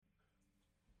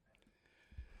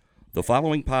The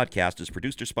following podcast is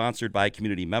produced or sponsored by a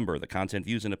community member. The content,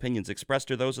 views, and opinions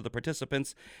expressed are those of the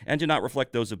participants and do not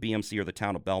reflect those of BMC or the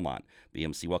town of Belmont.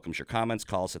 BMC welcomes your comments.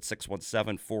 Call us at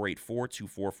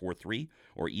 617-484-2443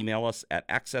 or email us at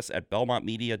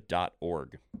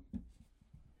access@belmontmedia.org.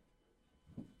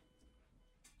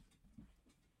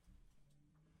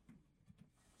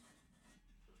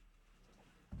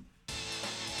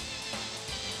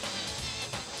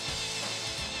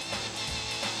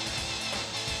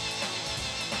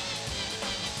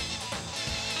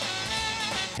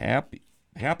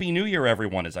 Happy New Year,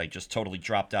 everyone, as I just totally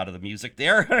dropped out of the music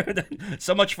there.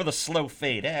 So much for the slow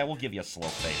fade. We'll give you a slow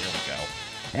fade. Here we go.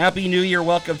 Happy New Year.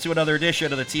 Welcome to another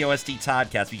edition of the TOST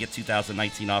Toddcast. We get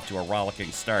 2019 off to a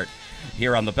rollicking start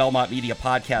here on the Belmont Media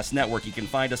Podcast Network. You can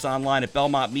find us online at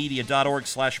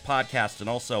belmontmedia.org/podcast and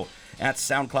also at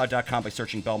soundcloud.com by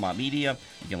searching Belmont Media.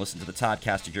 You can listen to the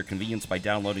Toddcast at your convenience by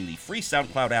downloading the free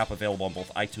SoundCloud app available on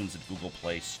both iTunes and Google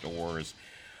Play stores.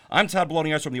 I'm Todd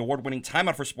Bloniarz from the award-winning Time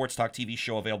Out for Sports Talk TV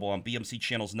show, available on BMC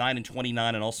channels 9 and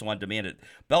 29 and also on demand at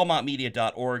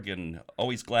belmontmedia.org. And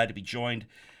always glad to be joined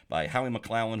by Howie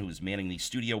McClellan, who's manning the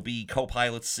Studio B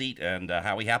co-pilot seat. And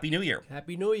Howie, Happy New Year.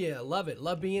 Happy New Year. Love it.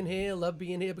 Love being here. Love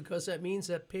being here because that means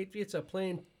that Patriots are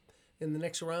playing in the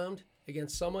next round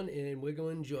against someone, and we're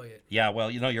going to enjoy it. Yeah,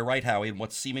 well, you're right, Howie.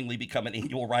 What's seemingly become an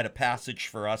annual rite of passage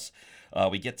for us.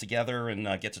 We get together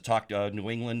and get to talk New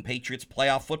England Patriots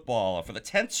playoff football for the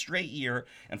 10th straight year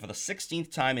and for the 16th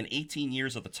time in 18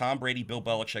 years of the Tom Brady, Bill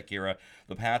Belichick era.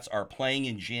 The Pats are playing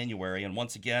in January, and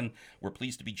once again, we're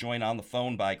pleased to be joined on the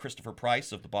phone by Christopher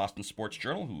Price of the Boston Sports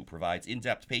Journal, who provides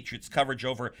in-depth Patriots coverage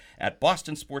over at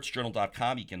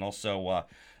bostonsportsjournal.com. You can also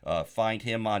find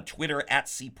him on Twitter at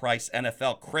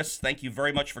CPriceNFL. Chris, thank you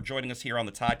very much for joining us here on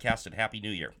the Toddcast, and Happy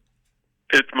New Year.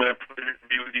 It's my pleasure to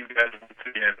be with you guys once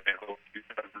again. I hope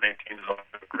 2019 is off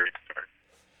to a great start.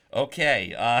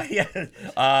 Okay.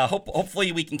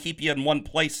 Hopefully we can keep you in one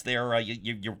place there.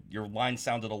 Your line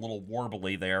sounded a little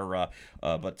warbly there,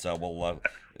 but we'll.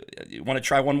 You want to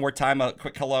try one more time? A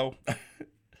quick hello.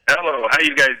 Hello, how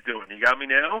you guys doing? You got me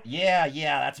now? Yeah,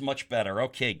 that's much better.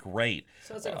 Okay, great.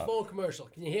 Sounds like a phone commercial.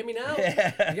 Can you hear me now?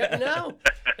 You got me now?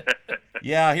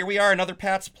 Yeah, here we are, another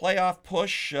Pats playoff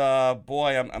push.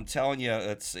 Boy, I'm telling you,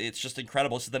 it's just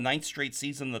incredible. This is the 9th straight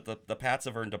season that the Pats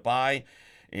have earned a bye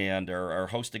and are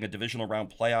hosting a divisional round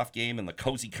playoff game in the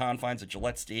cozy confines of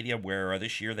Gillette Stadium, where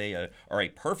this year they are a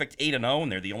perfect 8-0,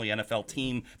 and they're the only NFL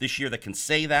team this year that can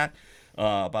say that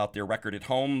about their record at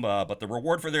home. But the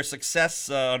reward for their success,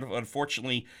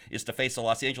 unfortunately, is to face a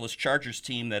Los Angeles Chargers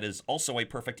team that is also a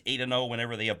perfect 8-0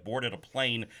 whenever they have boarded a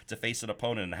plane to face an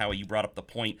opponent. And Howie, you brought up the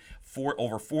point, for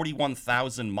over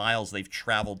 41,000 miles they've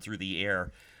traveled through the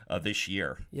air this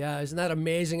year. Yeah, isn't that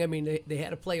amazing? I mean, they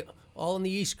had to play all on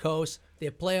the East Coast. They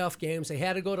had playoff games. They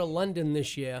had to go to London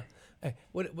this year.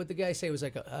 What the guy say was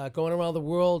like going around the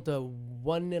world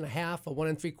 1.5 or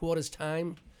 1 3/4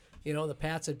 time. You know, the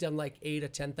Pats have done like 8 or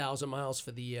 10,000 miles for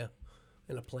the year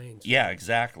in a plane. Yeah,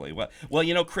 exactly. Well,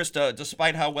 Chris,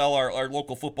 despite how well our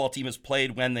local football team has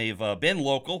played when they've been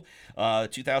local,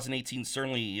 2018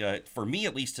 certainly, for me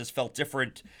at least, has felt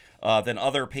different than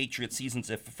other Patriot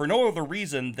seasons, if for no other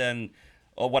reason than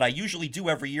what I usually do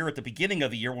every year at the beginning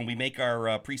of the year when we make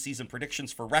our preseason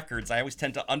predictions for records. I always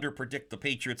tend to underpredict the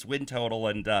Patriots' win total,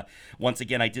 and once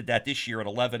again, I did that this year at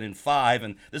 11-5,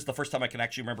 and this is the first time I can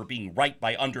actually remember being right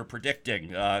by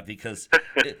underpredicting, because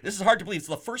this is hard to believe. It's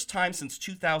the first time since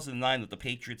 2009 that the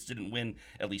Patriots didn't win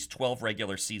at least 12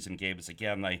 regular season games.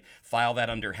 Again, I file that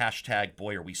under hashtag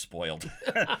boy are we spoiled.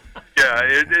 Yeah,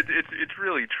 it's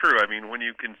really true. I mean, when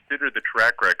you consider the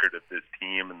track record of this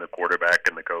team and the quarterback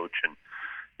and the coach and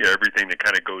everything that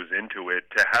kind of goes into it,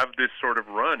 to have this sort of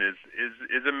run is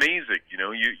amazing.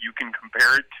 You can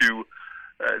compare it to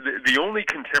the only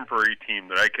contemporary team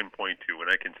that I can point to, and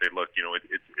I can say, look,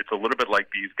 it's a little bit like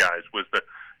these guys, was the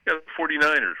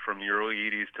 49ers from the early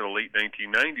 80s to the late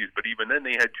 1990s, but even then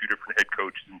they had two different head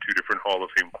coaches and two different Hall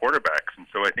of Fame quarterbacks, and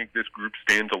so I think this group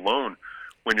stands alone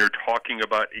when you're talking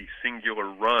about a singular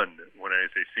run. When I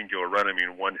say singular run, I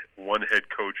mean one head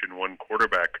coach and one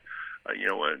quarterback,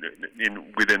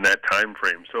 within that time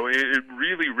frame. So it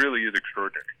really, really is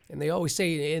extraordinary. And they always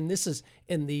say, and this is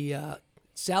in the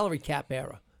salary cap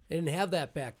era. They didn't have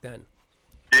that back then.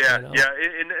 Yeah,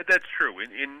 and that's true. We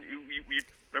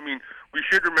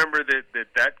should remember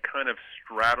that kind of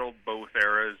straddled both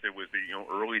eras. It was the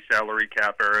early salary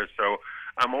cap era. So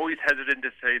I'm always hesitant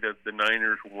to say that the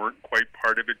Niners weren't quite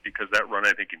part of it because that run,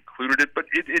 I think, included it. But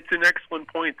it's an excellent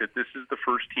point that this is the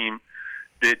first team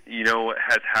that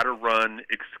has had a run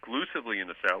exclusively in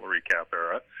the salary cap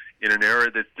era. in an era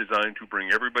that's designed to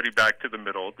bring everybody back to the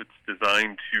middle, that's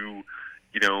designed to,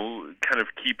 kind of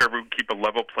keep a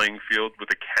level playing field with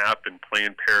a cap and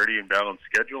playing parity and balanced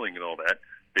scheduling and all that.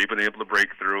 They've been able to break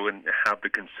through and have the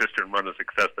consistent run of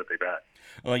success that they've had.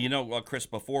 Well, Chris,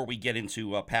 before we get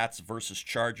into Pats versus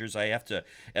Chargers, I have to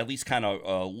at least kind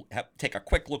of take a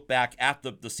quick look back at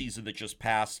the season that just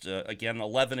passed. Again,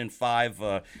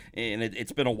 11-5, and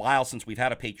it's been a while since we've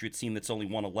had a Patriots team that's only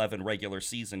won 11 regular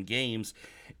season games,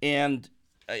 and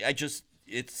I just.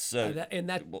 It's and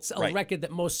that's a right. record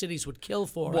that most cities would kill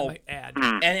for. I might add.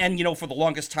 And for the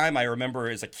longest time, I remember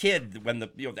as a kid when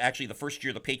actually the first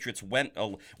year the Patriots went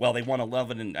they won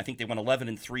 11 and I think they won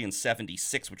 11-3 in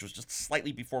 '76, which was just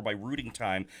slightly before my rooting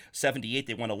time. '78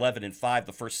 they won 11-5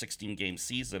 the first 16 game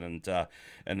season,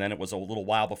 and then it was a little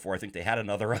while before I think they had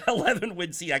another 11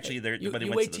 win season. Actually,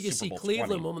 you wait till you see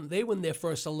Cleveland when they win their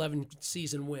first 11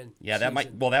 season win. Yeah, that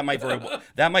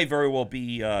might very well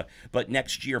be, but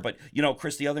next year. But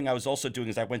Chris, the other thing I was also doing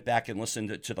is I went back and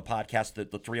listened to the podcast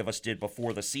that the three of us did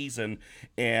before the season,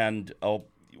 and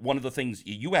one of the things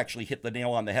you actually hit the nail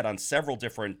on the head on several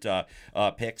different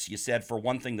picks. You said, for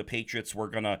one thing, the Patriots were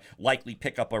going to likely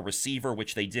pick up a receiver,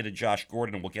 which they did in Josh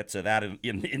Gordon, and we'll get to that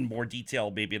in more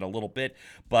detail maybe in a little bit.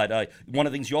 But one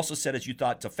of the things you also said is you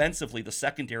thought defensively the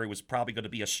secondary was probably going to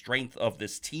be a strength of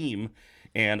this team.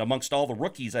 And amongst all the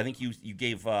rookies, I think you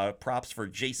gave props for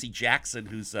J.C. Jackson,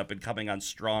 who's been coming on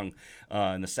strong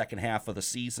in the second half of the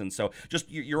season. So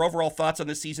just your overall thoughts on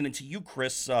this season. And to you,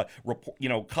 Chris,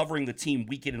 covering the team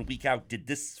week in and week out, did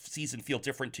this season feel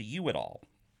different to you at all?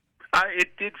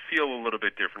 It did feel a little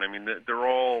bit different. I mean, they're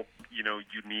all,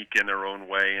 unique in their own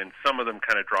way, and some of them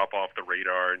kind of drop off the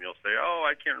radar, and you'll say, oh,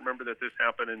 I can't remember that this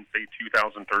happened in, say,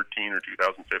 2013 or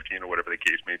 2015 or whatever the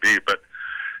case may be. But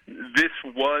this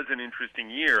was an interesting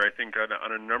year, I think,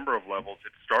 on a number of levels.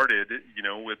 It started,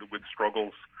 with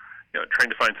struggles, trying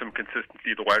to find some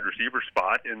consistency at the wide receiver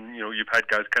spot. And, you've had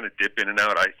guys kind of dip in and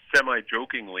out. I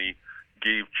semi-jokingly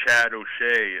gave Chad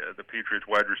O'Shea, the Patriots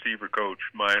wide receiver coach,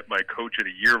 my coach of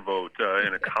the year vote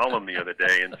in a column the other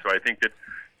day. And so I think that,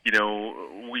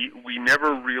 we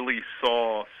never really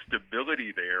saw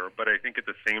stability there. But I think at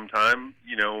the same time,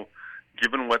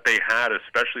 given what they had,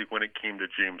 especially when it came to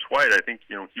James White, I think,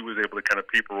 he was able to kind of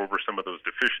paper over some of those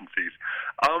deficiencies.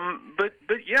 But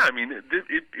yeah, I mean,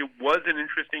 it was an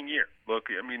interesting year. Look,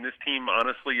 I mean, this team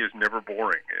honestly is never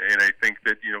boring. And I think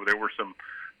that, there were some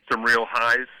real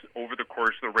highs over the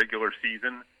course of the regular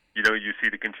season. You see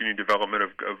the continued development of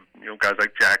guys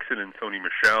like Jackson and Sony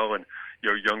Michel, and,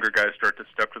 younger guys start to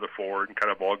step to the forward and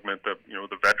kind of augment the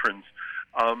veterans.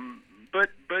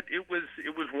 But it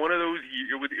was one of those.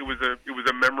 It was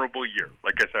a memorable year,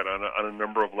 like I said, on a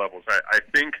number of levels. I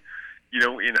think,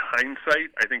 in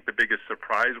hindsight, I think the biggest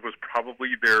surprise was probably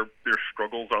their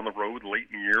struggles on the road late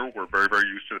in the year. We're very, very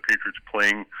used to the Patriots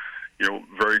playing,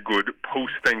 very good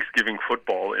post-Thanksgiving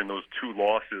football, in those two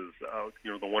losses,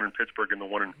 the one in Pittsburgh and the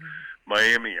one in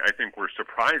Miami, I think were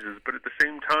surprises. But at the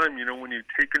same time, when you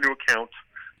take into account,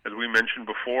 as we mentioned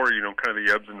before, kind of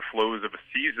the ebbs and flows of a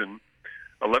season,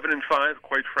 11-5,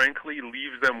 quite frankly,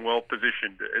 leaves them well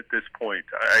positioned at this point.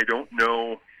 I don't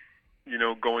know,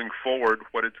 going forward,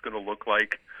 what it's going to look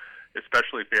like,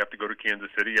 especially if they have to go to Kansas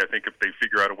City. I think if they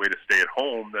figure out a way to stay at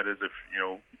home, that is, if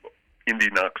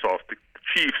Indy knocks off the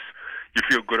Chiefs, you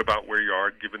feel good about where you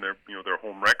are, given their their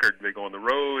home record. They go on the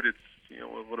road, it's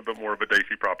a little bit more of a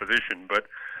dicey proposition, but.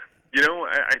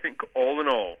 I think all in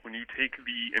all, when you take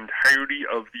the entirety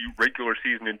of the regular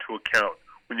season into account,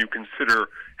 when you consider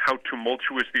how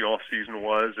tumultuous the offseason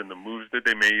was and the moves that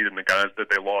they made and the guys that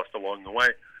they lost along the way,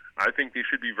 I think they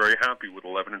should be very happy with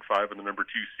 11-5 and the number 2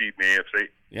 seed in the AFC.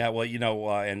 Yeah, well,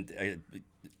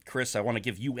 Chris, I want to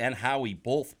give you and Howie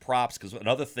both props, because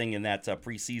another thing in that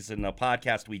preseason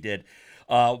podcast we did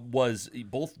was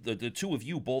both the two of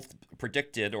you both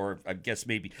predicted, or I guess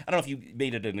maybe, I don't know if you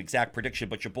made it an exact prediction,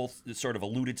 but you both sort of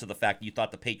alluded to the fact that you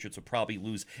thought the Patriots would probably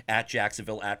lose at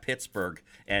Jacksonville, at Pittsburgh,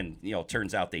 and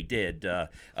turns out they did.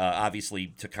 Obviously,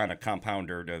 to kind of compound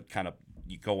or to kind of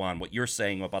go on what you're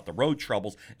saying about the road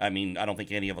troubles, I mean, I don't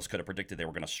think any of us could have predicted they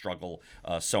were going to struggle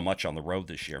so much on the road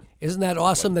this year. Isn't that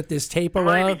awesome that there's tape around?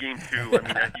 Miami game 2,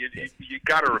 I mean, you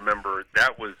got to remember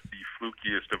that was the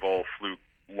flukiest of all fluke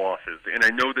losses. And I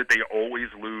know that they always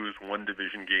lose one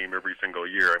division game every single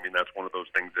year. I mean, that's one of those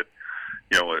things that,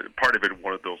 part of it,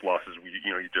 one of those losses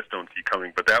you just don't see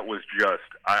coming. But that was just,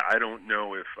 I don't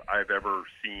know if I've ever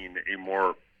seen a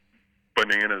more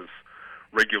bananas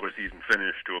regular season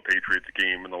finish to a Patriots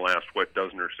game in the last,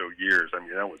 dozen or so years. I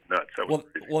mean, that was nuts. That was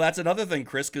crazy. Well, that's another thing,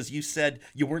 Chris, because you said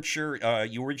you weren't sure.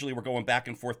 You originally were going back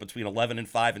and forth between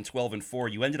 11-5 and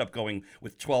 12-4. You ended up going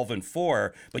with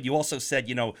 12-4, but you also said,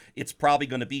 it's probably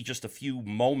going to be just a few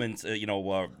moments,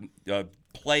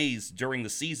 plays during the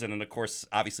season. And of course,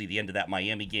 obviously, the end of that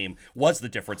Miami game was the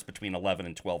difference between 11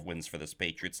 and 12 wins for this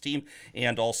Patriots team,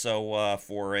 and also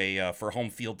for home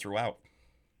field throughout.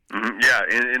 Mm-hmm. Yeah,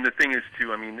 and the thing is,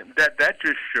 too, I mean, that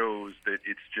just shows that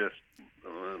it's just,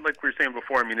 like we were saying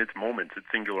before, I mean, it's moments, it's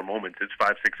singular moments. It's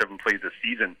 5, 6, 7 plays a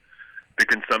season that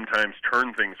can sometimes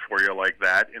turn things for you like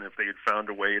that. And if they had found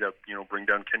a way to, bring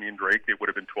down Kenyon Drake, they would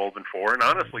have been 12-4. And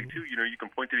honestly, too, you can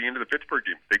point to the end of the Pittsburgh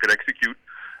game. They could execute,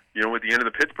 at the end of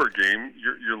the Pittsburgh game,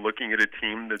 you're looking at a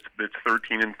team that's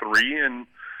 13-3, and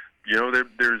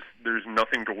there's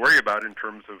nothing to worry about in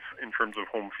terms of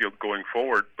home field going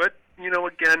forward. But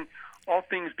again, all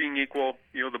things being equal,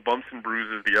 the bumps and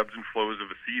bruises, the ebbs and flows of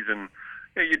a season,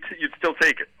 you'd still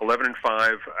take it. 11-5.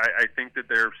 I think that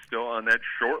they're still on that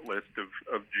short list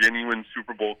of genuine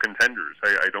Super Bowl contenders.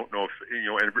 I don't know if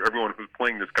everyone who's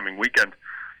playing this coming weekend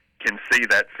can say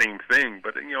that same thing,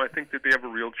 but I think that they have a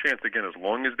real chance. Again, as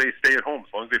long as they stay at home,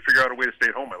 as long as they figure out a way to stay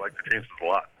at home, I like the chances a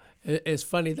lot. It's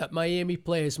funny that Miami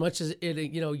play, as much as it,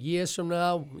 years from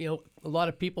now, a lot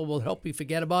of people will help you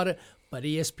forget about it, but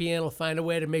ESPN will find a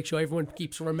way to make sure everyone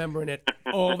keeps remembering it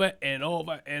over and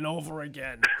over and over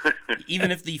again.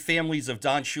 Even if the families of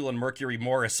Don Shula and Mercury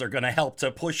Morris are going to help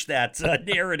to push that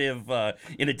narrative,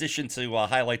 in addition to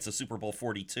highlights of Super Bowl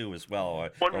 42 as well.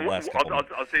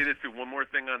 I'll say this too. One more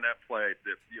thing on that play.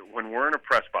 That, when we're in a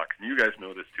press box, and you guys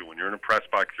know this too, when you're in a press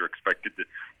box, you're expected to.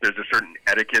 There's a certain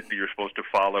etiquette that you're supposed to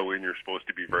follow, and you're supposed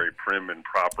to be very prim and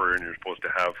proper, and you're supposed to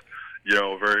have,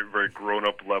 a very, very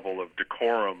grown-up level of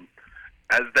decorum.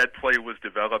 As that play was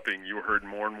developing, you heard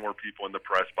more and more people in the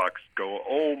press box go,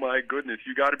 "Oh my goodness,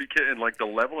 you got to be kidding!" Like the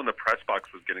level in the press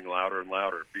box was getting louder and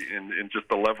louder, and just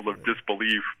the level of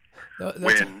disbelief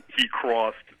when he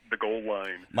crossed the goal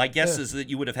line. My guess is that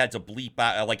you would have had to bleep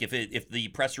out, like if the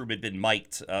press room had been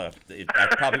mic'd, I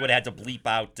probably would have had to bleep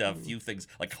out a few things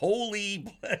like "holy."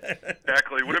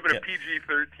 Exactly, it would have been a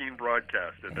PG-13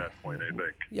 broadcast at that point, I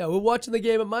think. Yeah, we're watching the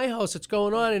game at my house. It's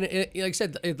going on, and like I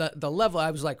said, the level.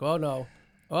 I was like, "Oh no,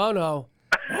 oh no,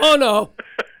 oh no."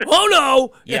 Oh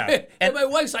no! Yeah, and my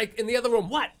wife's like in the other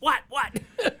room. What?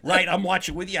 Right, I'm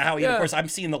watching with you, Howie. And of course, I'm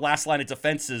seeing the last line of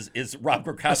defense is Rob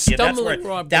Gronkowski.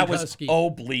 That was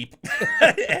bleep.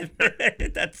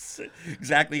 That's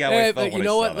exactly how I felt. But you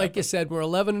know what? Like you said, we're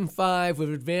 11-5. We've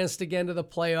advanced again to the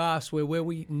playoffs. We're where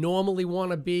we normally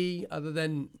want to be, other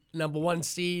than number 1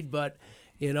 seed. But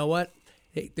you know what?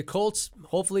 Hey, the Colts.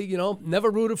 Hopefully,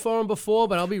 never rooted for them before,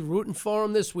 but I'll be rooting for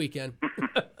them this weekend.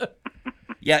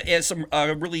 Yeah, some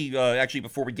really actually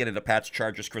before we get into Pats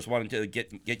Chargers, Chris, wanted to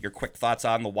get your quick thoughts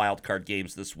on the wild card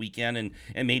games this weekend,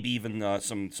 and maybe even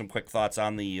some quick thoughts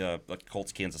on the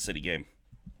Colts Kansas City game.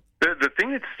 The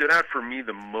thing that stood out for me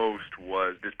the most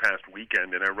was this past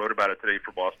weekend, and I wrote about it today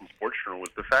for Boston Sports Journal, was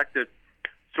the fact that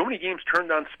so many games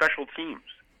turned on special teams.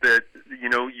 That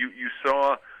you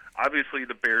saw obviously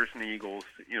the Bears and the Eagles,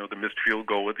 the missed field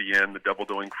goal at the end, the double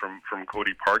doink from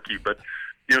Cody Parkey, but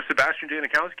Sebastian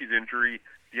Janikowski's injury at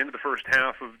the end of the first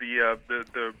half of the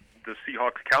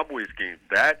Seahawks-Cowboys game,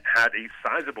 that had a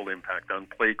sizable impact on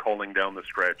play calling down the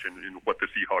stretch and what the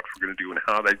Seahawks were going to do and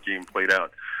how that game played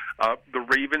out. The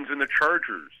Ravens and the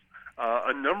Chargers,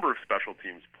 a number of special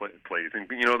teams plays, and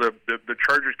the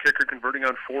Chargers kicker converting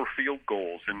on 4 field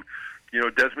goals, and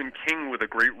Desmond King with a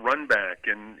great run back,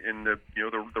 and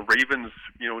the Ravens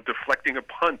deflecting a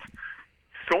punt.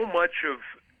 So much of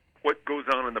what goes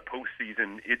on in the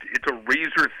postseason, it's a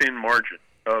razor-thin margin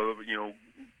of,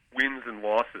 wins and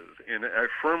losses. And I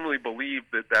firmly believe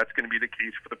that that's going to be the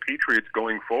case for the Patriots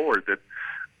going forward, that,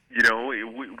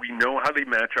 we know how they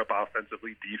match up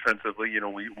offensively, defensively.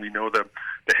 We know the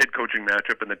head coaching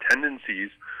matchup and the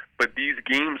tendencies, but these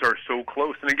games are so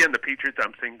close. And again, the Patriots,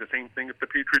 I'm saying the same thing if the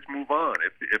Patriots move on,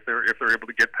 if they're able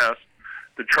to get past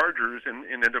the Chargers and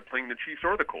end up playing the Chiefs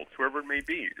or the Colts, whoever it may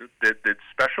be, that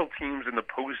special teams in the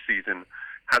postseason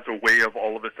has a way of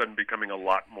all of a sudden becoming a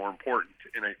lot more important.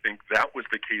 And I think that was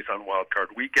the case on Wild Card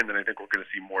Weekend, and I think we're going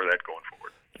to see more of that going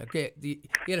forward. Okay, you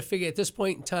got to figure at this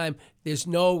point in time, there's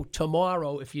no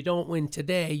tomorrow. If you don't win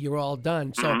today, you're all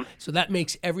done. So, so that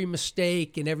makes every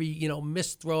mistake and every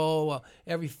missed throw,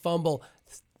 every fumble.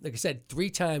 Like I said, 3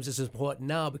 times is important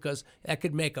now because that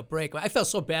could make a break. I felt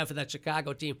so bad for that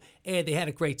Chicago team, and they had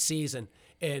a great season.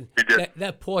 And He did.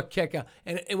 that poor kicker.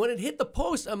 And when it hit the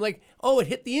post, I'm like, oh, it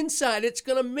hit the inside. It's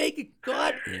going to make it.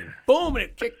 God, boom, and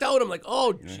it kicked out. I'm like,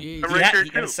 oh, jeez. I'm right Yeah, there he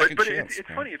got a too. second But chance, it's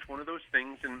yeah. funny. It's one of those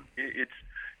things, and it's,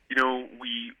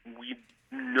 we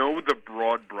know the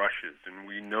broad brushes, and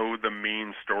we know the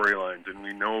main storylines, and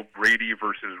we know Brady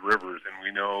versus Rivers, and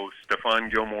we know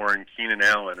Stephon Gilmore and Keenan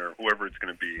Allen, or whoever it's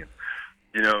going to be. And,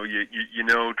 you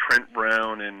know Trent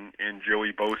Brown and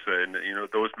Joey Bosa, and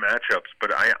those matchups.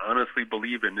 But I honestly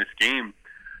believe in this game,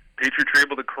 Patriots are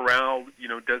able to corral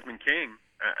Desmond King.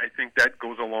 I think that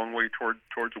goes a long way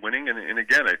towards winning. And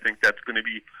again, I think that's going to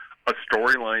be a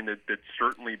storyline that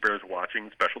certainly bears watching,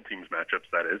 special teams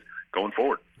matchups, that is, going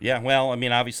forward. Yeah, well, I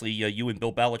mean, obviously, you and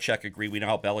Bill Belichick agree. We know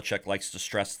how Belichick likes to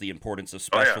stress the importance of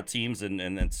special teams,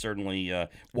 and that's certainly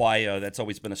why that's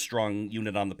always been a strong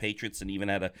unit on the Patriots, and even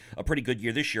had a pretty good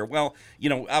year this year. Well,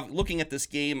 looking at this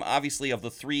game, obviously, of the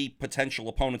three potential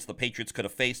opponents the Patriots could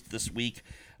have faced this week,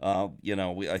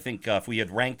 I think if we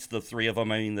had ranked the three of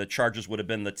them, I mean, the Chargers would have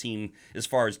been the team, as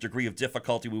far as degree of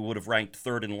difficulty, we would have ranked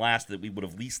third and last, that we would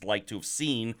have least liked to have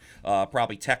seen.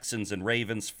 Probably Texans and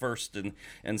Ravens first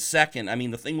and second. I mean,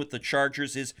 the thing with the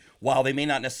Chargers is, while they may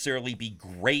not necessarily be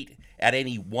great at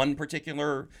any one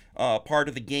particular part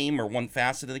of the game or one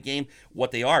facet of the game,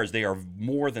 what they are is they are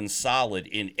more than solid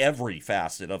in every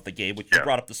facet of the game. Which you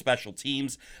brought up the special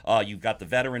teams. You've got the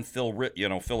veteran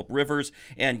Philip Rivers,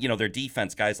 and their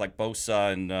defense, guys like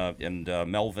Bosa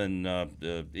and Melvin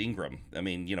Ingram. I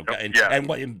mean,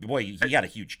 boy, he had a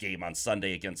huge game on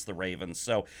Sunday against the Ravens.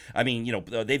 So I mean,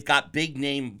 they've got big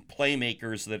name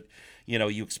playmakers that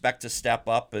you expect to step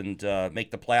up and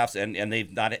make the playoffs, and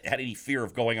they've not had any fear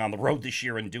of going on the road this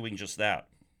year and doing just that.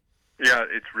 Yeah,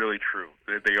 it's really true.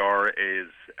 They are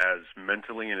as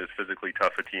mentally and as physically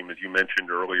tough a team as you mentioned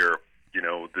earlier.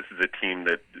 This is a team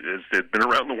that has been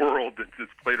around the world,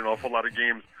 that's played an awful lot of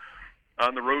games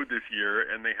on the road this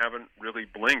year, and they haven't really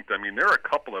blinked. I mean, there are a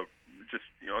couple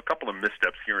of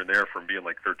missteps here and there from being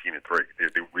like 13-3.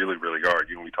 They really, really are.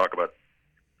 We talk about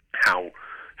how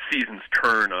seasons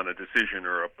turn on a decision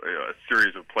or a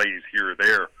series of plays here or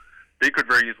there. They could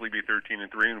very easily be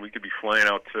 13-3, and we could be flying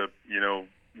out to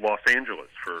Los Angeles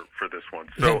for this one.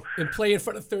 So and play in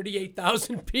front of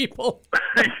 38,000 people,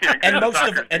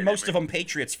 and most of them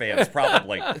Patriots fans,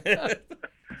 probably.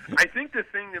 I think the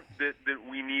thing that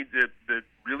we need that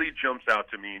really jumps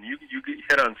out to me, and you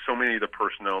hit on so many of the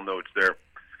personnel notes there,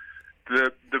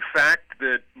 the fact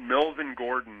that Melvin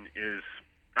Gordon is,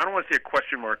 I don't want to say a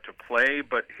question mark to play,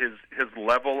 but his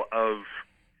level of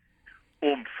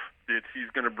oomph that he's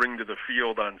going to bring to the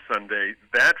field on Sunday,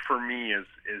 that for me is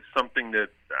something that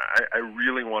I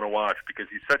really want to watch, because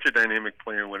he's such a dynamic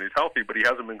player when he's healthy, but he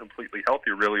hasn't been completely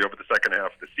healthy really over the second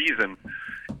half of the season.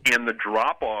 And the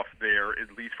drop-off there,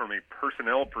 at least from a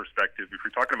personnel perspective, if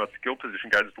you're talking about skill position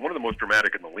guys, it's one of the most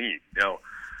dramatic in the league. Now,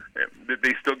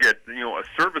 they still get a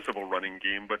serviceable running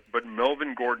game, but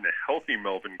Melvin Gordon, a healthy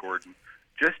Melvin Gordon,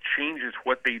 just changes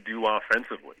what they do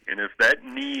offensively. And if that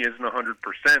knee isn't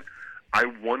 100%, I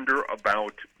wonder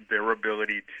about their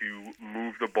ability to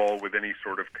move the ball with any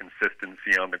sort of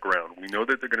consistency on the ground. We know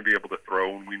that they're going to be able to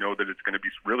throw, and we know that it's going to be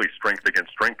really strength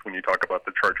against strength when you talk about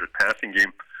the Chargers passing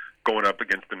game going up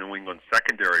against the New England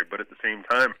secondary. But at the same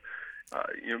time,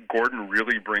 Gordon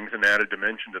really brings an added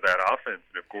dimension to that offense.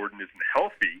 And if Gordon isn't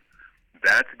healthy,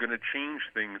 that's going to change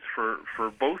things for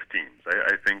both teams.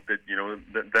 I think that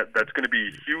that's going to be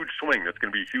a huge swing. That's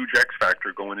going to be a huge X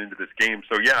factor going into this game.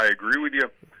 So yeah, I agree with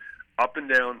you. Up and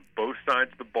down, both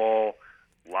sides of the ball.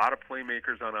 A lot of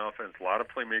playmakers on offense, a lot of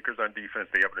playmakers on defense.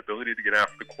 They have an ability to get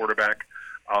after the quarterback.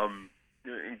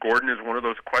 Gordon is one of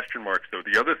those question marks, though.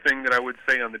 The other thing that I would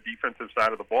say on the defensive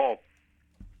side of the ball,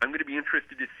 I'm going to be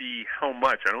interested to see how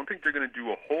much. I don't think they're going to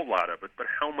do a whole lot of it, but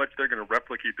how much they're going to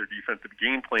replicate their defensive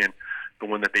game plan, the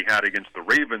one that they had against the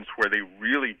Ravens, where they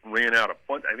really ran out a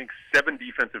bunch. I think 7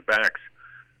 defensive backs,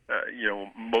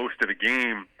 most of the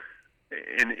game.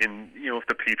 And if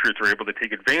the Patriots are able to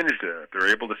take advantage of that,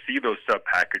 they're able to see those sub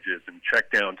packages and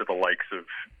check down to the likes of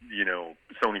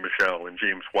Sony Michel and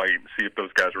James White and see if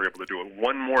those guys are able to do it.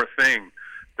 One more thing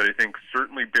that I think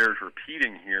certainly bears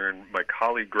repeating here, and my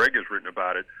colleague Greg has written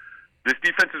about it. This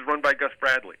defense is run by Gus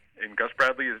Bradley, and Gus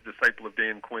Bradley is a disciple of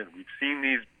Dan Quinn. We've seen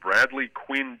these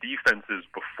Bradley-Quinn defenses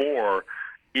before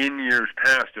in years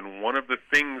past, and one of the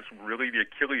things, really the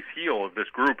Achilles heel of this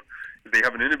group, is they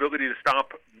have an inability to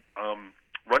stop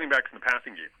running backs in the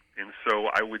passing game. And so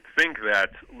I would think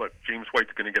that, look, James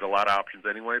White's going to get a lot of options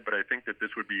anyway, but I think that this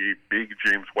would be a big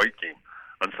James White game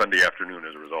on Sunday afternoon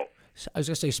as a result. I was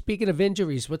going to say, speaking of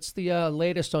injuries, what's the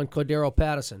latest on Cordero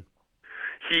Patterson?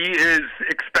 He is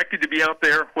expected to be out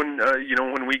there when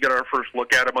when we get our first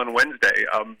look at him on Wednesday.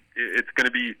 It's going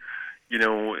to be,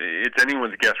 it's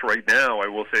anyone's guess right now. I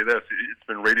will say this: it's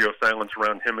been radio silence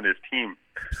around him and his team.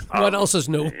 What else is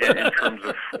new? in terms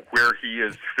of where he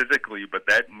is physically, but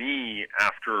that knee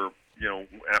after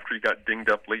he got dinged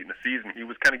up late in the season, he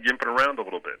was kind of gimping around a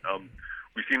little bit.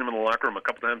 We've seen him in the locker room a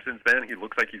couple times since then. He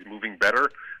looks like he's moving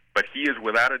better, but he is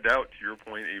without a doubt, to your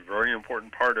point, a very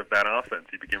important part of that offense.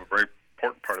 He became a very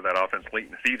important part of that offense late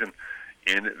in the season,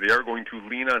 and they are going to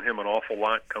lean on him an awful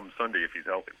lot come Sunday if he's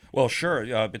healthy. Well,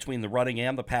 sure, between the running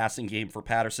and the passing game for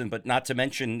Patterson, but not to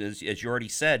mention, as you already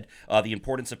said, the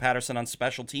importance of Patterson on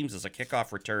special teams as a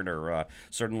kickoff returner.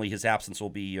 Certainly his absence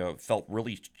will be felt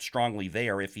really strongly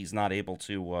there if he's not able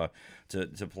to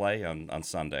play on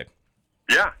Sunday.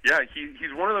 Yeah,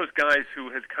 he's one of those guys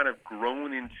who has kind of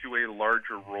grown into a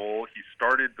larger role. He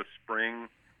started the spring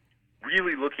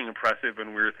really looking impressive, and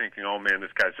we were thinking, oh man,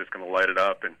 this guy's just going to light it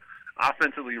up. And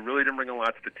offensively, really didn't bring a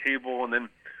lot to the table. And then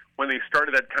when they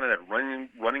started that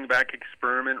running back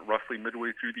experiment roughly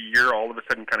midway through the year, all of a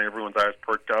sudden kind of everyone's eyes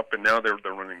perked up, and now they're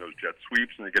running those jet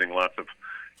sweeps, and they're getting lots of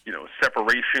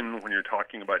separation when you're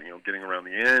talking about getting around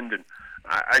the end. And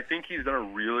I think he's done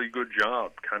a really good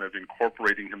job kind of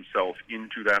incorporating himself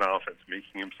into that offense,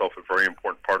 making himself a very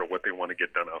important part of what they want to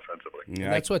get done offensively. Yeah.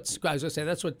 That's what I was going to say.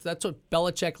 That's what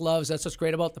Belichick loves. That's what's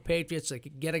great about the Patriots. They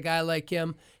can get a guy like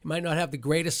him. He might not have the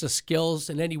greatest of skills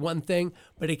in any one thing,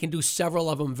 but he can do several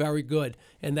of them very good,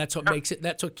 and that's what makes it.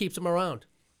 That's what keeps him around.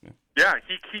 Yeah,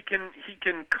 he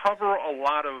can cover a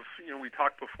lot of. We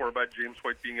talked before about James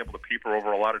White being able to paper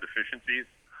over a lot of deficiencies.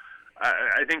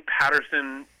 I think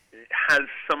Patterson has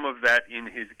some of that in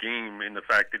his game, in the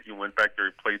fact that he went back there,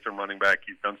 he played some running back,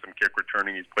 he's done some kick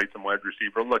returning, he's played some wide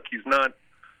receiver. Look, he's not,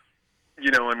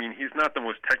 he's not the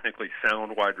most technically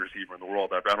sound wide receiver in the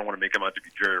world. I don't want to make him out to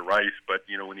be Jerry Rice, but,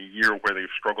 in a year where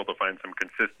they've struggled to find some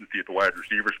consistency at the wide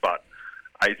receiver spot,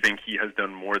 I think he has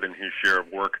done more than his share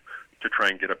of work to try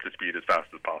and get up to speed as fast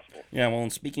as possible. Yeah, well,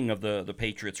 and speaking of the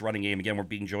Patriots running game, again, we're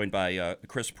being joined by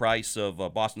Chris Price of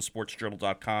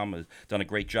BostonSportsJournal.com. Has done a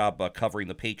great job covering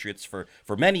the Patriots for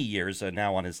many years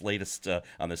now on his latest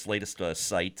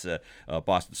site,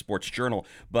 Boston Sports Journal.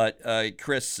 But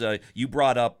Chris, you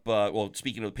brought up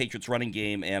speaking of the Patriots running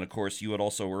game, and of course you had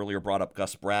also earlier brought up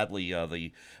Gus Bradley,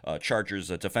 the Chargers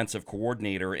defensive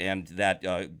coordinator, and that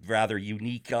rather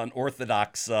unique,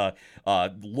 unorthodox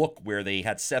look where they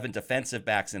had 7 defensive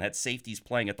backs and had safeties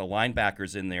playing at the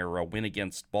linebackers in their win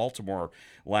against Baltimore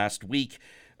last week.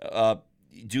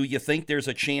 Do you think there's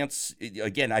a chance,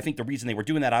 again, I think the reason they were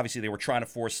doing that, obviously they were trying to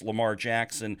force Lamar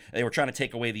Jackson, they were trying to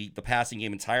take away the passing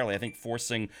game entirely, I think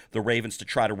forcing the Ravens to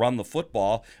try to run the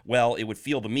football. Well, it would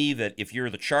feel to me that if you're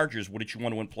the Chargers, wouldn't you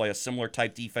want to employ a similar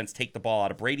type defense, take the ball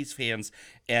out of Brady's hands,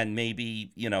 and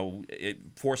maybe,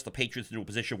 force the Patriots into a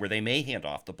position where they may hand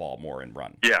off the ball more and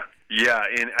run? Yeah,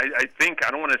 and I think,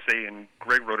 I don't want to say, and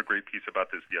Greg wrote a great piece about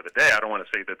this the other day, I don't want to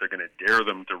say that they're going to dare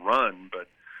them to run, but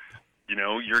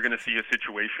you're going to see a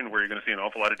situation where you're going to see an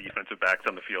awful lot of defensive backs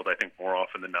on the field. I think more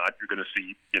often than not, you're going to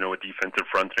see, a defensive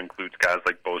front that includes guys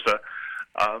like Bosa.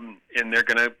 And they're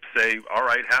going to say, all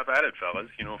right, have at it,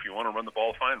 fellas. If you want to run the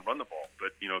ball, fine, run the ball.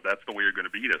 But, that's the way you're going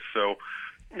to beat us. So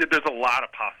there's a lot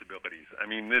of possibilities. I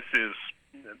mean, this is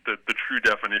the true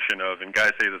definition of, and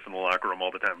guys say this in the locker room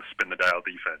all the time, spin the dial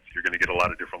defense. You're going to get a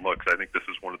lot of different looks. I think this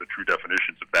is one of the true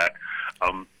definitions of that.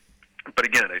 But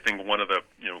again, I think one of the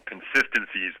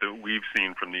consistencies that we've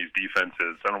seen from these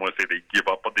defenses, I don't want to say they give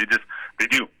up, but they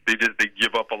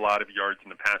give up a lot of yards in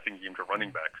the passing game to running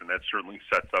backs, and that certainly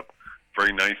sets up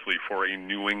very nicely for a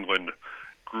New England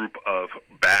group of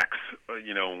backs.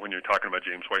 When you're talking about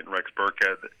James White and Rex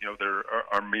Burkhead, there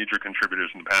are major contributors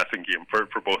in the passing game for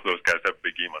both of those guys to have a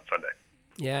big game on Sunday.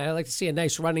 Yeah, I like to see a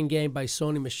nice running game by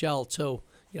Sony Michel too.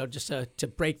 Just to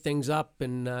break things up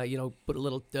and put a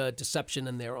little deception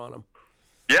in there on them.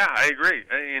 Yeah, I agree.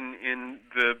 And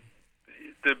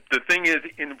the thing is,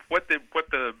 in what the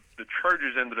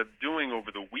Chargers ended up doing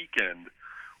over the weekend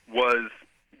was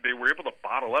they were able to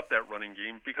bottle up that running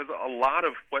game because a lot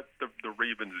of what the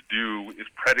Ravens do is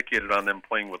predicated on them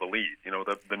playing with a lead.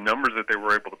 The numbers that they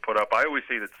were able to put up, I always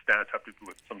say that stats have to do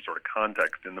with some sort of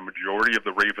context. And the majority of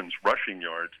the Ravens' rushing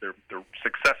yards, their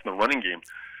success in the running game,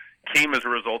 came as a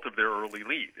result of their early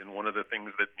lead. And one of the things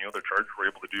that, the Chargers were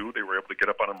able to do, they were able to get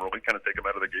up on them early, kind of take them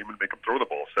out of the game and make them throw the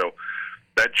ball. So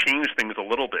that changed things a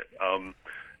little bit.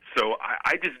 So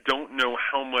I just don't know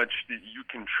how much that you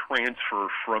can transfer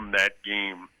from that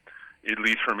game, at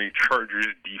least from a Chargers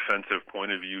defensive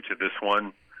point of view, to this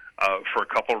one. for a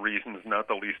couple of reasons, not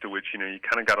the least of which, you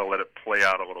kind of got to let it play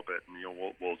out a little bit,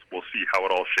 and we'll see how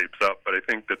it all shapes up. But I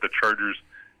think that the Chargers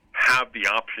have the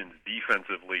options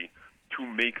defensively to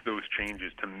make those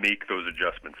changes, to make those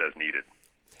adjustments as needed.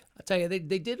 I'll tell you, they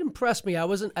did impress me. I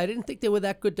didn't think they were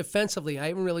that good defensively. I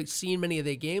haven't really seen many of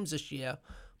their games this year,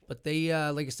 but they,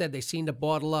 like I said, they seemed to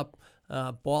bottle up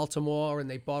Baltimore, and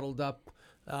they bottled up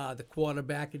the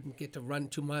quarterback and didn't get to run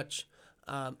too much.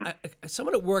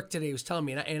 Someone at work today was telling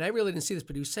me, and I really didn't see this,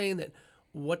 but he was saying that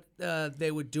what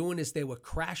they were doing is they were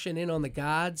crashing in on the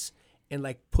guards and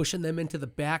like pushing them into the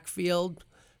backfield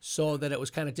so that it was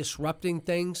kind of disrupting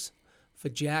things for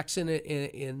Jackson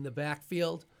in the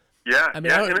backfield. Yeah, and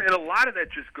a lot of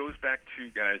that just goes back to,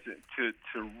 guys,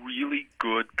 to really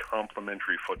good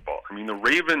complementary football. I mean, the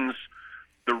Ravens,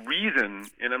 the reason,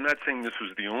 and I'm not saying this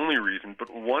was the only reason,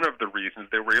 but one of the reasons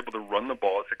they were able to run the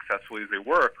ball as successfully as they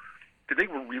were, because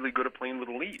they were really good at playing with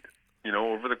a lead.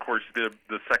 Over the course of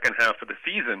the second half of the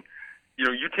season,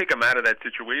 you take them out of that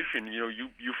situation,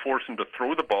 you force them to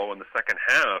throw the ball in the second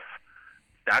half,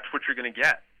 that's what you're going to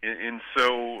get. And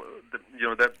so,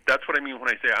 that's what I mean when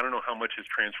I say I don't know how much is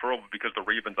transferable, because the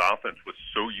Ravens' offense was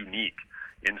so unique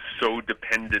and so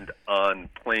dependent on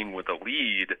playing with a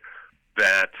lead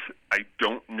that I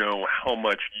don't know how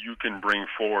much you can bring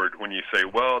forward when you say,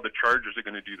 well, the Chargers are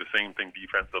going to do the same thing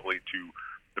defensively to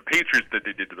the Patriots that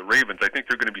they did to the Ravens. I think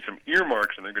there are going to be some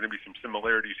earmarks and there are going to be some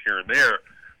similarities here and there,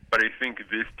 but I think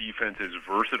this defense is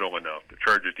versatile enough, the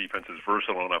Chargers defense is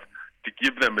versatile enough to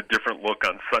give them a different look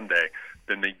on Sunday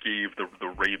than they gave the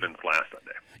Ravens last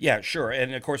Sunday. Yeah, sure.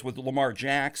 And, of course, with Lamar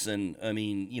Jackson, I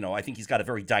mean, I think he's got a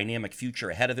very dynamic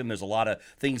future ahead of him. There's a lot of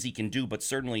things he can do, but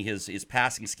certainly his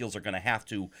passing skills are going to have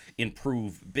to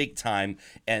improve big time.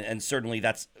 And certainly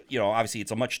that's, obviously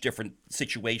it's a much different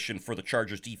situation for the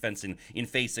Chargers defense in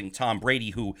facing Tom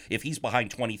Brady, who, if he's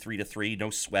behind 23-3, no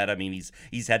sweat. I mean,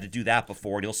 he's had to do that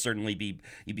before, and he'll certainly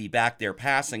be back there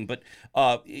passing. But,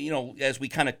 as we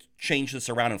kind of change this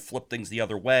around and flip things the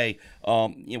other way,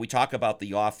 we talk about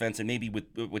the offense and maybe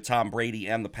with Tom Brady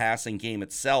and the passing game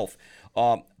itself.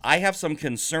 I have some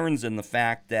concerns in the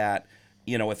fact that,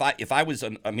 if I was,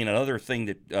 another thing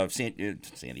that San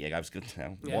Diego, I was good.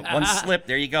 One slip,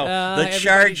 there you go. The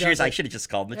Chargers, I should have just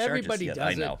called them the Chargers. Everybody yes,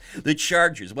 does I know. The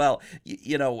Chargers. Well,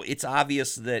 it's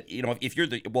obvious that, if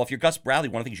you're Gus Bradley,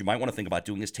 one of the things you might want to think about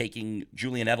doing is taking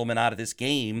Julian Edelman out of this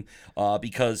game,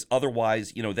 because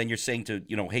otherwise, then you're saying to,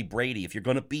 hey, Brady, if you're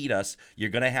going to beat us,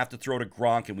 you're going to have to throw to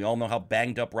Gronk, and we all know how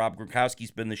banged up Rob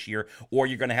Gronkowski's been this year, or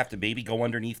you're going to have to maybe go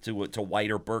underneath to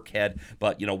White or Burkhead,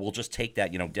 but, we'll just take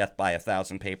that, death by 1,000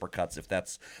 paper cuts if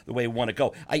that's the way we want to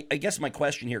go. I guess my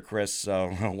question here, Chris, a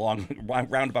long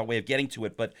roundabout way of getting to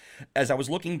it, but as I was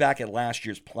looking back at last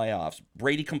year's playoffs,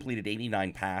 Brady completed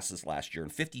 89 passes last year,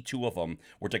 and 52 of them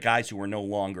were to guys who were no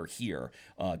longer here.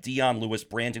 Dion Lewis,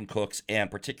 Brandon Cooks, and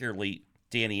particularly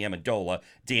Danny Amendola,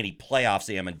 Danny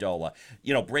Playoffs Amendola.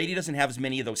 Brady doesn't have as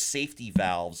many of those safety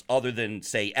valves other than,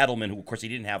 say, Edelman, who, of course, he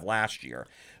didn't have last year.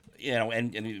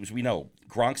 And as we know,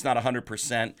 Gronk's not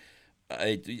 100%.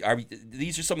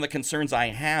 These are some of the concerns I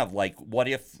have. Like, what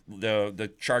if the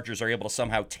Chargers are able to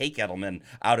somehow take Edelman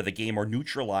out of the game or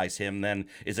neutralize him? Then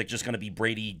is it just going to be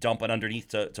Brady dumping underneath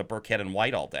to Burkhead and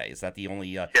White all day? Is that the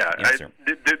only answer?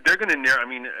 They're going to narrow. I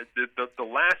mean, the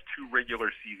last two regular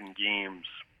season games,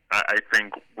 I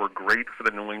think, were great for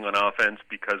the New England offense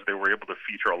because they were able to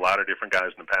feature a lot of different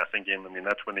guys in the passing game. I mean,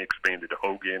 that's when they expanded to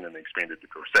Hogan and they expanded to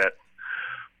Dorsett.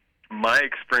 My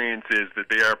experience is that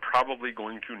they are probably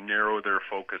going to narrow their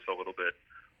focus a little bit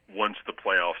once the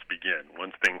playoffs begin,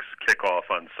 once things kick off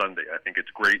on Sunday. I think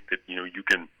it's great that, you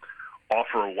can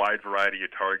offer a wide variety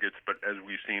of targets, but as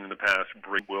we've seen in the past,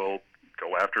 Brady will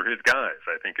go after his guys.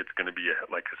 I think it's going to be,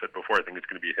 like I said before, I think it's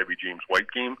going to be a heavy James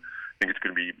White game. I think it's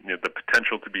going to be the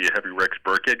potential to be a heavy Rex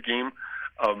Burkhead game.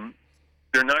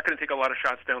 They're not going to take a lot of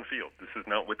shots downfield. This is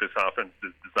not what this offense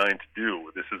is designed to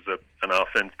do. This is an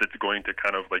offense that's going to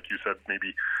kind of, like you said,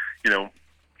 maybe,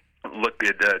 look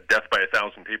at death by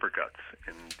 1,000 paper cuts,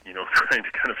 and trying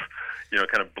to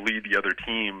kind of bleed the other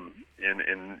team and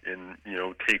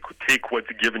take what's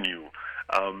given you.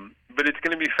 But it's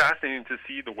going to be fascinating to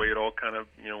see the way it all kind of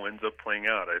ends up playing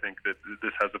out. I think that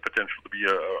this has the potential to be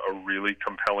a really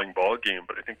compelling ball game.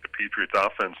 But I think the Patriots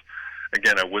offense,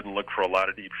 again, I wouldn't look for a lot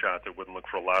of deep shots. I wouldn't look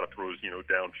for a lot of throws,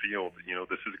 downfield.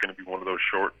 This is going to be one of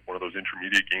those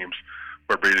intermediate games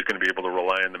where Brady's going to be able to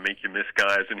rely on the make you miss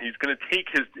guys, and he's going to take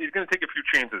a few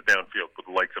chances downfield with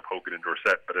the likes of Hogan and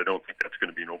Dorsett. But I don't think that's going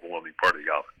to be an overwhelming part of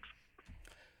the offense.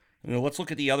 Let's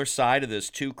look at the other side of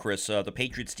this, too, Chris. The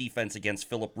Patriots' defense against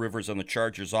Phillip Rivers and the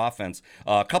Chargers' offense.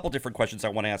 A couple different questions I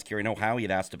want to ask here. I know Howie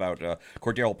had asked about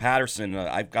Cordero Patterson.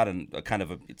 I've got a kind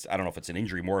of I don't know if it's an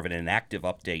injury, more of an inactive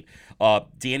update.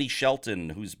 Danny Shelton,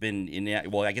 who's been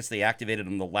I guess they activated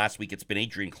him the last week. It's been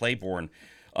Adrian Claiborne,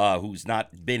 who's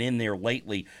not been in there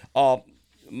lately.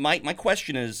 My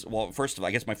question is, well, first of all,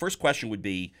 I guess my first question would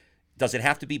be, does it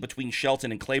have to be between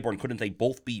Shelton and Claiborne? Couldn't they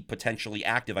both be potentially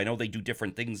active? I know they do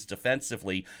different things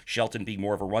defensively, Shelton being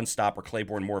more of a run stopper,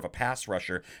 Claiborne more of a pass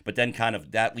rusher, but then kind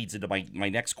of that leads into my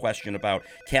next question about,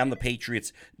 can the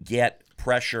Patriots get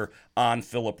pressure on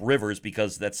Phillip Rivers,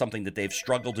 because that's something that they've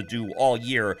struggled to do all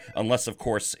year, unless, of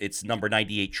course, it's number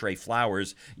 98 Trey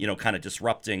Flowers, kind of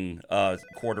disrupting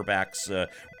quarterbacks'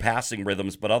 passing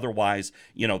rhythms. But otherwise,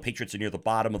 Patriots are near the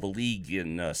bottom of the league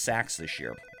in sacks this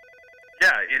year.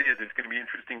 Yeah, it is. It's going to be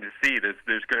interesting to see.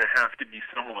 There's going to have to be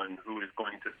someone who is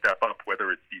going to step up,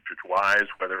 whether it's Dietrich Wise,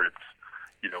 whether it's,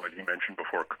 as you mentioned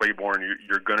before, Claiborne.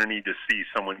 You're going to need to see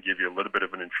someone give you a little bit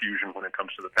of an infusion when it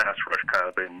comes to the pass rush.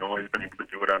 Kyle Van Noy's been able to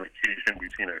do it on occasion.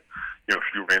 We've seen a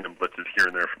few random blitzes here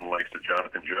and there from the likes of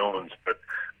Jonathan Jones, but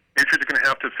Patriots are going to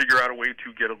have to figure out a way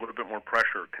to get a little bit more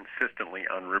pressure consistently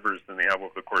on Rivers than they have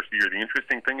over the course of the year. The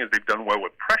interesting thing is they've done well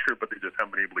with pressure, but they just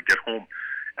haven't been able to get home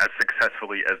as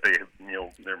successfully as they have,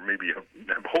 they maybe have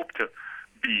hoped to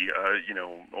be,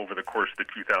 over the course of the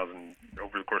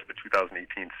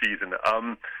 2018 season.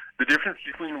 The difference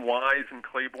between Wise and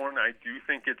Claiborne, I do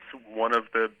think it's one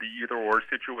of the either-or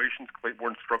situations.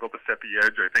 Claiborne struggled to set the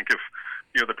edge. I think if,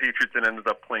 the Patriots had ended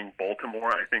up playing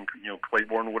Baltimore, I think,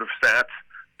 Claiborne would have sat,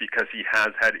 because he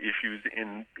has had issues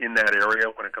in that area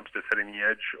when it comes to setting the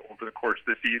edge over the course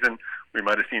of the season. We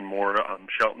might have seen more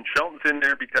Shelton. Shelton's in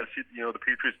there because, the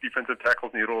Patriots' defensive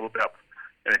tackles need a little depth.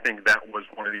 And I think that was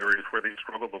one of the areas where they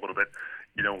struggled a little bit.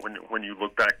 When you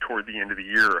look back toward the end of the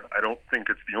year, I don't think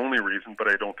it's the only reason, but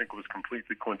I don't think it was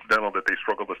completely coincidental that they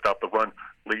struggled to stop the run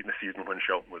late in the season when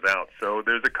Shelton was out. So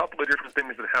there's a couple of different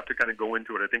things that have to kind of go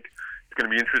into it. I think it's going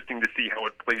to be interesting to see how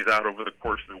it plays out over the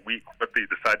course of the week, what they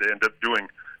decide to end up doing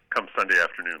come Sunday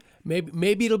afternoon.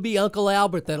 Maybe it'll be Uncle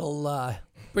Albert that'll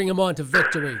bring him on to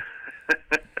victory.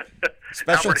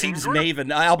 Special teams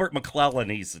maven, Albert McClellan,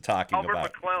 he's talking about.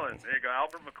 Albert McClellan. There you go,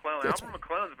 Albert McClellan. Albert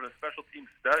McClellan's been a special team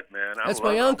stud, man. That's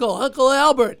my uncle, Uncle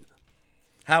Albert.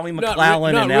 Howie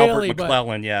McClellan and really, Albert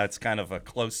McClellan. Yeah, it's kind of a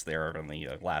close there on the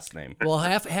last name. Well,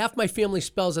 half my family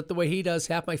spells it the way he does.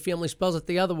 Half my family spells it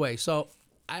the other way. So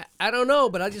I don't know,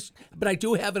 but I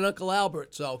do have an Uncle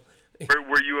Albert. So.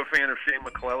 Were you a fan of Shane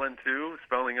McClellan too,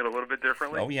 spelling it a little bit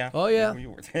differently? Oh yeah.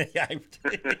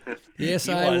 Yes,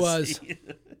 I was.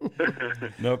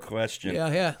 No question.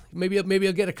 Yeah. Maybe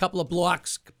I'll get a couple of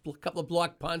blocks,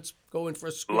 block punts, go in for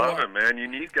a score. Love it, man. You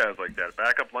need guys like that.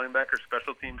 Backup linebacker,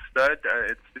 special team stud.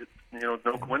 It's no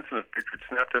coincidence. Patriots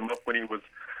snapped him up when he was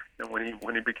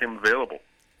when he became available.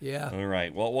 Yeah. All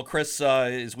right. Well, Chris,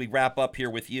 as we wrap up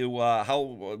here with you,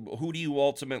 who do you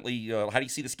ultimately, how do you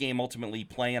see this game ultimately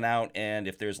playing out? And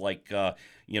if there's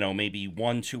maybe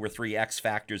 1, 2, or 3 X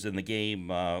factors in the game,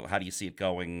 how do you see it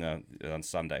going on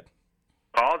Sunday?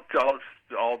 I'll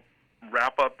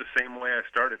wrap up the same way I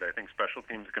started. I think special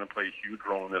teams is going to play a huge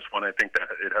role in this one. I think that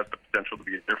it has the potential to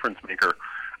be a difference maker.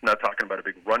 I'm not talking about a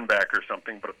big run back or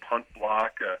something, but a punt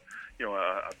block, a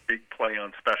big play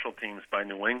on special teams by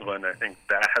New England. I think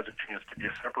that has a chance to be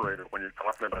a separator when you're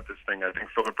talking about this thing. I think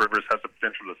Phillip Rivers has the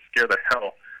potential to scare the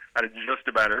hell out of just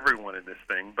about everyone in this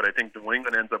thing, but I think New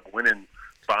England ends up winning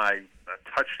by a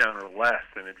touchdown or less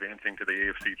and advancing to the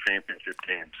AFC Championship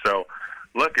game. So,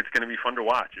 look, it's going to be fun to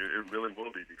watch. It really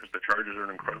will be, because the Chargers are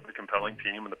an incredibly compelling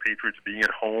team, and the Patriots being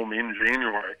at home in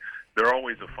January, they're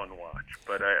always a fun watch.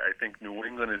 But I think New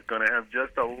England is going to have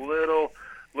just a little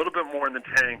bit more in the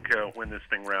tank when this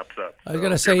thing wraps up. I was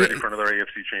going to say, get ready for another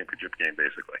AFC Championship game,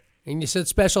 basically. And you said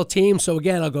special teams, so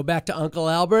again, I'll go back to Uncle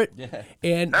Albert. Yeah.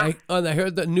 And I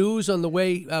heard the news on the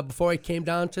way before I came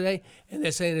down today, and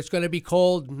they're saying it's going to be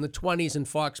cold in the 20s in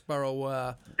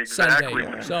Foxborough exactly.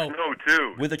 Sunday. With so, snow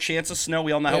too. With a chance of snow,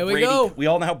 we all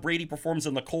know how Brady performs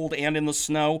in the cold and in the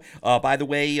snow. By the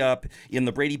way, in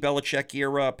the Brady Belichick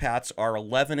era, Pats are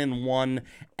 11-1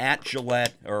 at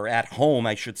Gillette, or at home,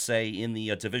 I should say, in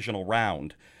the divisional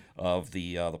round of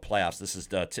the playoffs. This is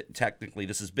technically,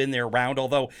 this has been their round,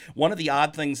 although one of the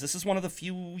odd things, this is one of the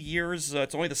few years,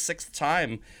 it's only the 6th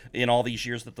time in all these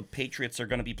years that the Patriots are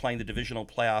going to be playing the divisional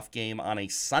playoff game on a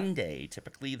Sunday.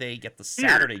 Typically they get the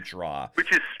Saturday draw.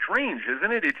 Which is strange,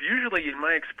 isn't it? It's usually, in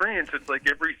my experience, it's like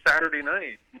every Saturday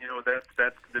night.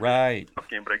 that's the Right. tough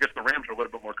game. But I guess the Rams are a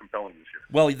little bit more compelling this year.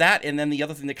 Well, that, and then the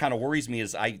other thing that kind of worries me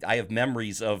is I have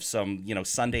memories of some,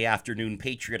 Sunday afternoon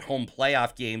Patriot home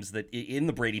playoff games that in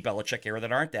the Brady Belichick era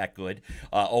that aren't that good.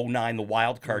 09, the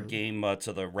wild card game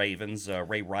to the Ravens.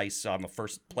 Ray Rice on the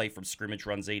first play from scrimmage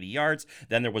runs 80 yards.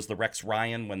 Then there was the Rex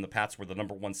Ryan when the Pats were the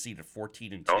number 1 seed at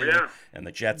 14-2. Oh, yeah. And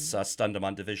the Jets stunned them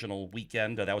on divisional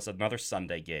weekend. That was another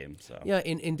Sunday game. So. Yeah,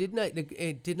 and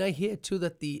didn't I hear too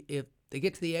that if they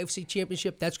get to the AFC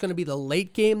Championship, that's going to be the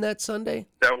late game that Sunday?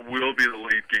 That will be the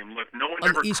late game. Look, no one On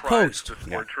ever the East cries Coast. to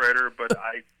sports writer, but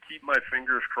I keep my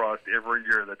fingers crossed every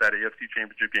year that AFC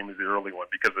Championship game is the early one,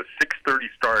 because a 6:30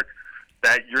 start,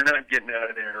 that you're not getting out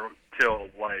of there till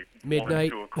like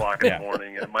midnight, 1, 2 o'clock in the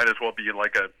morning, and it might as well be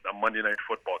like a Monday Night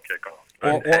Football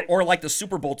kickoff. Or like the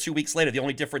Super Bowl 2 weeks later. The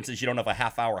only difference is you don't have a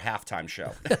half-hour halftime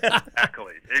show.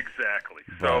 Exactly.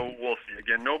 So Right. we'll see.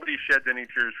 Again, nobody sheds any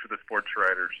tears for the sports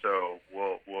writer, so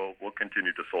we'll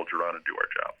continue to soldier on and do our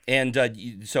job. And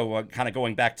so kind of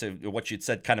going back to what you'd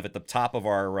said kind of at the top of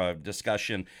our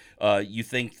discussion, you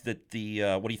think that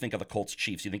what do you think of the Colts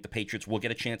Chiefs? You think the Patriots will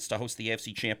get a chance to host the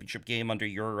AFC Championship game under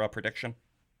your prediction?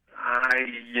 I'm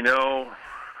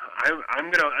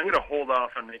gonna hold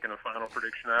off on making a final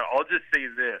prediction. I'll just say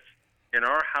this: in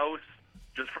our house,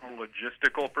 just from a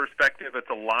logistical perspective, it's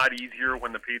a lot easier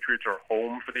when the Patriots are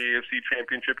home for the AFC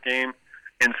Championship game,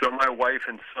 and so my wife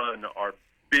and son are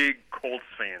big Colts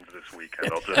fans this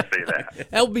weekend. I'll just say that.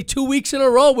 That'll be 2 weeks in a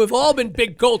row. We've all been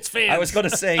big Colts fans. I was going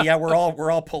to say, yeah, we're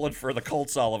all pulling for the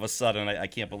Colts all of a sudden. I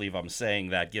can't believe I'm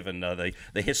saying that, given the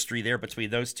history there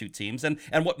between those two teams, and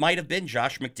what might have been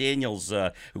Josh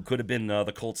McDaniels, who could have been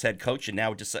the Colts head coach, and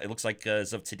now it looks like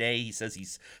as of today, he says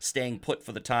he's staying put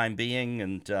for the time being,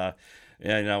 and I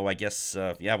guess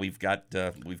we've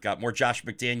got more Josh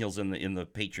McDaniels in the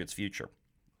Patriots' future.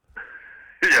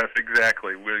 Yes,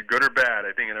 exactly. Good or bad,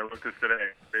 I think, and I looked at this today.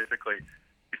 Basically,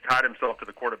 he's tied himself to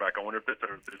the quarterback. I wonder if there's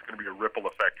going to be a ripple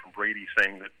effect from Brady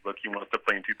saying that, look, he wants to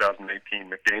play in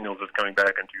 2018. McDaniels is coming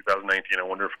back in 2019. I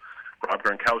wonder if Rob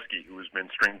Gronkowski, who has been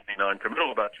strangely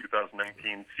non-committal about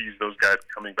 2019, sees those guys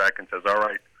coming back and says, all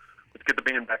right, let's get the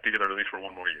band back together at least for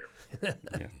one more year. Yeah.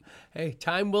 Hey,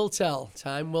 time will tell.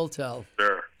 Time will tell.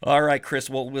 Sure. All right, Chris.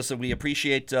 Well, listen, we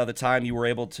appreciate the time you were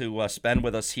able to spend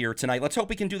with us here tonight. Let's hope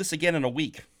we can do this again in a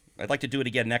week. I'd like to do it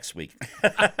again next week.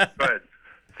 Good.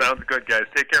 Sounds good, guys.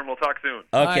 Take care, and we'll talk soon.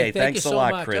 Okay, right, thank thanks you a so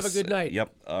lot, much. Chris. Have a good night.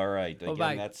 Yep. All right.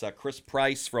 Bye-bye. Again, that's Chris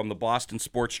Price from the Boston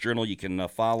Sports Journal. You can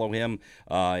follow him.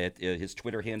 His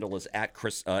Twitter handle is at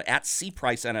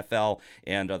 @CPriceNFL,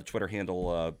 and the Twitter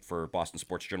handle for Boston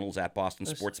Sports Journal is at Boston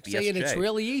Sports BSJ. Saying it's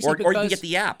really easy, or you can because get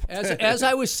the app. As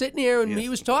I was sitting here and he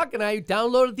was talking, I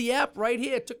downloaded the app right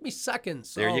here. It took me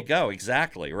seconds. There you go.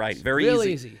 Exactly. Right. Very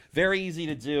really easy. Very easy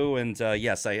to do. And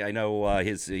yes, I know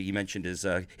he mentioned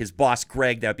his boss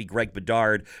Greg. That'd be Greg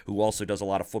Bedard, who also does a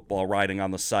lot of football writing on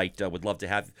the site. Would love to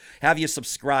have you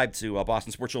subscribe to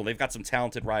Boston Sports Journal. They've got some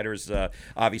talented writers.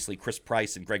 Obviously, Chris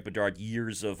Price and Greg Bedard,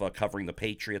 years of covering the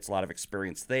Patriots, a lot of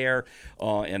experience there.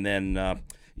 And then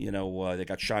they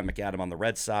got Sean McAdam on the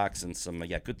Red Sox, and some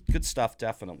good stuff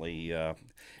definitely. That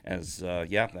was a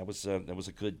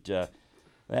good.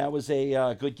 That was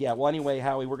a good get. Well, anyway,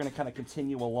 Howie, we're going to kind of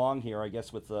continue along here, I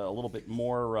guess, with a little bit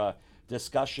more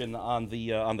discussion on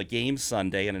the game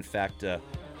Sunday, and in fact, you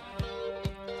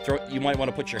might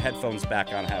want to put your headphones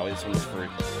back on, Howie. This one's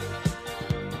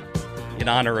in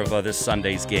honor of this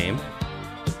Sunday's game.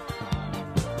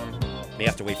 May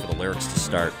have to wait for the lyrics to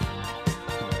start.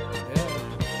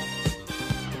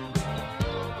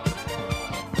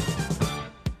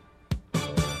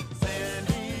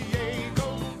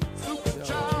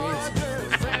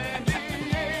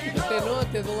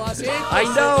 I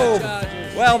know.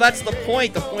 Well, that's the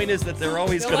point. The point is that they're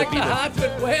always going to be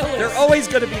they're always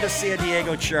going to be the San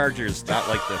Diego Chargers, not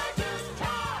like the.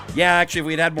 Yeah, actually, if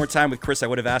we'd had more time with Chris, I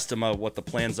would have asked him what the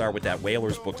plans are with that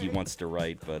Whalers book he wants to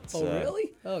write. But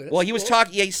really? Oh, that's well, he was cool.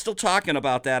 talking. Yeah, he's still talking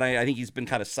about that. I think he's been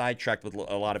kind of sidetracked with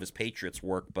a lot of his Patriots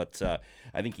work, but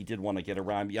I think he did want to get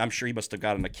around. I'm sure he must have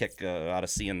gotten a kick out of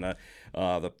seeing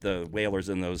the Whalers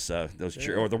in those or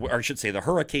I should say the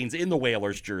Hurricanes in the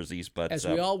Whalers jerseys. But as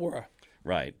we all were.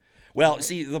 Right. Well,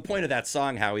 see, the point of that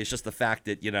song, Howie, is just the fact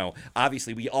that,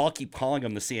 obviously we all keep calling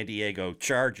them the San Diego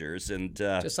Chargers. And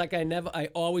just like I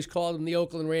always called them the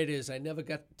Oakland Raiders. I never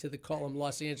got to call them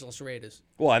Los Angeles Raiders.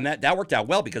 Well, and that worked out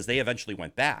well because they eventually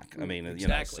went back. I mean,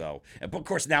 exactly. But of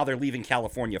course now they're leaving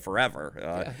California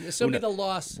forever. This will be the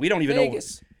loss. We don't even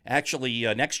Vegas. know. Actually,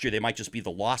 next year they might just be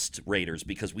the Lost Raiders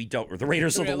because we don't. Or the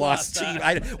Raiders are the They're lost lost, team.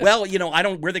 I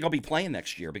don't. Where they going to be playing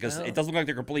next year? Because it doesn't look like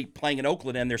they're going to be playing in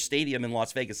Oakland, and their stadium in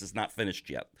Las Vegas is not finished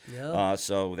yet. Yeah.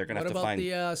 So they're going to have to find. What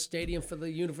about the stadium for the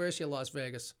University of Las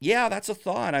Vegas? Yeah, that's a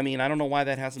thought. I mean, I don't know why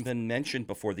that hasn't been mentioned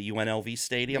before. The UNLV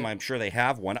Stadium. I'm sure they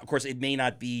have one. Of course, it may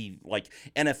not be like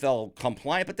NFL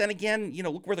compliant, but then again,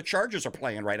 look where the Chargers are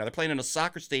playing right now. They're playing in a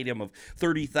soccer stadium of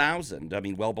 30,000. I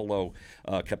mean, well below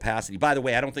capacity. By the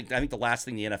way, I think the last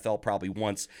thing the NFL probably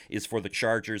wants is for the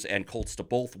Chargers and Colts to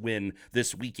both win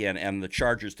this weekend, and the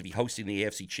Chargers to be hosting the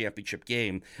AFC Championship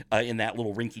game in that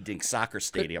little rinky-dink soccer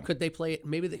stadium. Could they play it?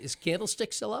 Maybe is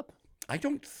Candlestick still up? I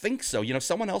don't think so.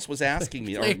 Someone else was asking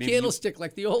me. Play a Candlestick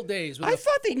like the old days. I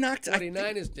thought they knocked.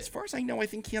 49ers did. As far as I know, I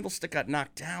think Candlestick got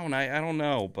knocked down. I don't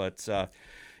know, but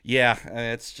yeah,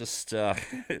 it's just.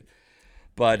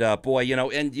 But, boy,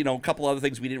 and, a couple other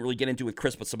things we didn't really get into with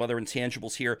Chris, but some other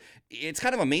intangibles here. It's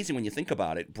kind of amazing when you think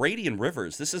about it. Brady and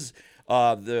Rivers, this is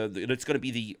it's going to be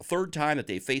the third time that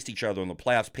they faced each other in the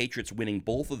playoffs, Patriots winning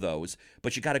both of those,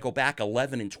 but you got to go back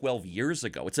 11 and 12 years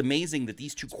ago. It's amazing that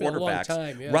these two quarterbacks. Been a long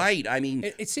time, yeah. Right, I mean.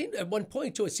 It seemed at one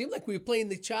point, too, it seemed like we were playing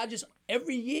the Chargers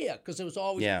every year because it was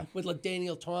always with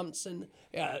Daniel Thompson,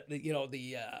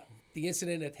 the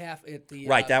incident at the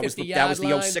right. That was the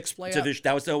 06 division.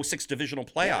 That was the 06 divisional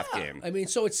playoff game. I mean,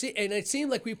 so it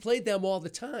seemed like we played them all the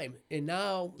time, and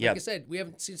now, like I said,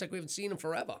 seems like we haven't seen them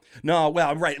forever. No,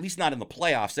 well, right. At least not in the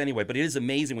playoffs anyway. But it is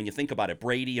amazing when you think about it.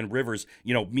 Brady and Rivers,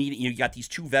 meeting. You got these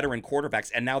two veteran quarterbacks,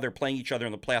 and now they're playing each other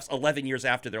in the playoffs 11 years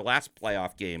after their last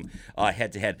playoff game,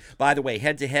 head to head. By the way,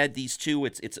 head to head, these two,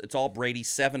 it's all Brady,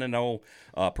 7-0,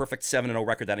 perfect 7-0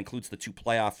 record. That includes the two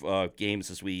playoff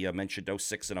games, as we mentioned,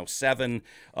 06 and 07,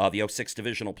 the 06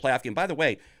 divisional playoff game. By the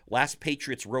way, last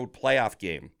Patriots road playoff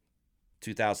game,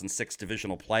 2006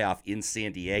 divisional playoff in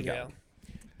San Diego.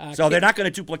 Yeah. So they're not going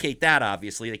to duplicate that,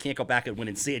 obviously. They can't go back and win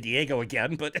in San Diego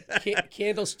again. But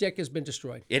Candlestick has been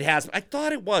destroyed. It has. I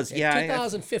thought it was. Yeah.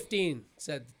 2015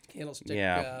 said Candlestick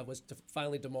was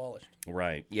finally demolished.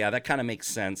 Right. Yeah, that kind of makes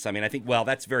sense. I mean, I think,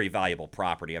 that's very valuable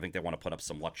property. I think they want to put up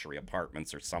some luxury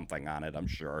apartments or something on it, I'm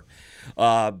sure.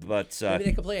 But maybe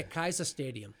they could play at Kaiser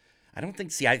Stadium. I don't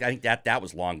think. See, I think that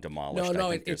was long demolished. No,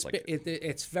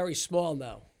 it's very small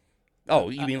now. Oh,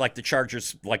 you mean like the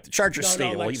Chargers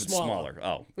stadium? Like even smaller.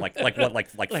 Oh, like what?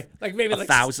 Like maybe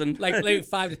 1,000? Like maybe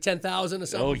 5,000 to 10,000 or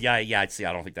something. Oh yeah. See,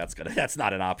 I don't think that's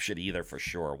not an option either for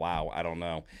sure. Wow, I don't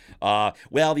know.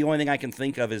 Well, the only thing I can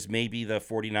think of is maybe the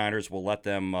 49ers will let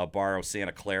them borrow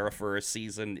Santa Clara for a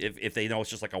season if they know it's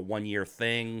just like a 1-year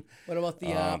thing. What about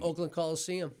the Oakland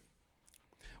Coliseum?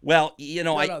 Well,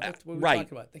 that's what we're talking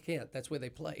about. They can't. That's where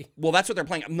they play. Well, that's what they're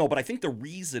playing. No, but I think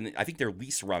their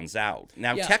lease runs out.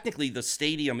 Now, technically, the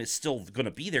stadium is still going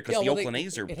to be there because the Oakland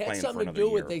A's are playing for another year. It had something to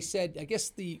do with, they said, I guess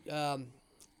the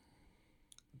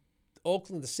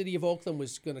city of Oakland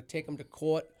was going to take them to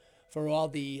court for all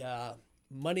the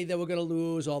money they were going to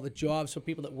lose, all the jobs for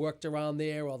people that worked around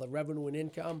there, all the revenue and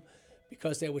income,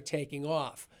 because they were taking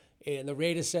off. And the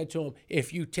Raiders said to him,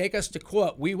 if you take us to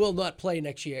court, we will not play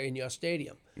next year in your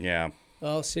stadium. Yeah.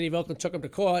 Well, City of Oakland took him to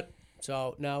court.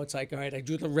 So now it's like, all right, I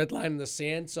drew the red line in the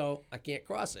sand, so I can't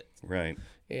cross it. Right.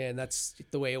 And that's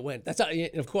the way it went. That's how,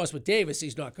 and of course, with Davis,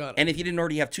 he's not going to. And if you didn't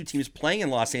already have two teams playing in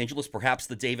Los Angeles, perhaps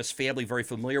the Davis family very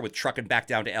familiar with trucking back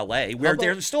down to L.A., where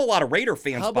there's still a lot of Raider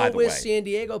fans, by the way. How about where San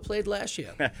Diego played last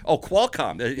year?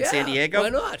 Qualcomm in San Diego? Why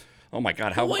not? Oh, my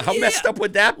God. How messed up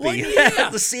would that be?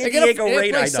 The San Diego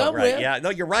Raiders. I know, right? Yeah, no,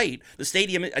 you're right. The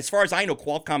stadium, as far as I know,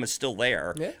 Qualcomm is still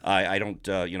there. Yeah. I don't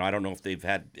know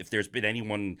if there's been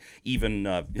anyone even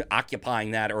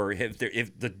occupying that, or if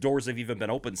the doors have even been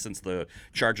open since the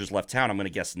Chargers left town. I'm going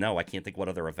to guess no. I can't think what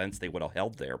other events they would have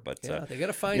held there. But they got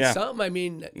to find something. I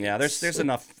mean, there's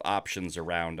enough options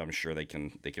around. I'm sure they can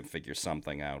figure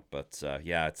something out. But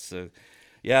it's.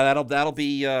 Yeah, that'll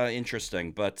be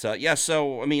interesting. But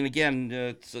so I mean, again,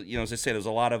 as I say, there's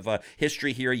a lot of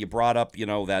history here. You brought up,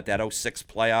 that 06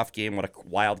 playoff game. What a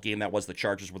wild game that was. The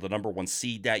Chargers were the number 1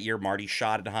 seed that year. Marty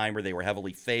Schottenheimer. They were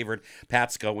heavily favored.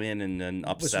 Pats go in and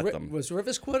upset them. Was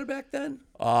Rivers quarterback then?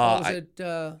 No,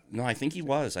 I think he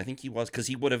was. Because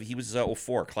he was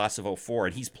 04, class of 04,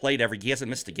 and he's played he hasn't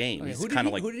missed a game. Okay, who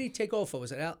did he take over?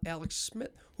 Was it Alex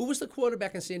Smith? Who was the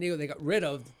quarterback in San Diego they got rid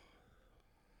of?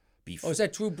 Or is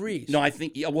that Drew Brees? No, I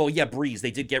think, Brees. They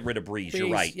did get rid of Brees. You're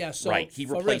right. Yeah, so right. He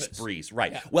replaced Brees.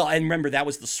 Right. Yeah. Well, and remember, that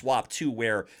was the swap, too,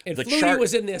 where and Flutie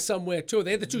was in there somewhere, too.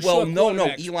 They had the two short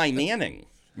quarterbacks. Eli Manning.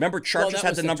 Remember, Chargers that had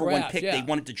was the the number one draft, pick. yeah. They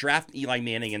wanted to draft Eli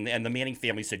Manning, and the Manning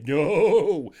family said,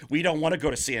 no, we don't want to go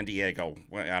to San Diego.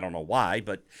 Well, I don't know why,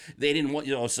 but they didn't want,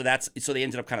 so they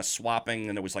ended up kind of swapping,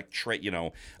 and there was like,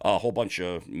 a whole bunch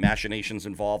of machinations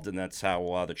involved, and that's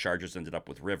how the Chargers ended up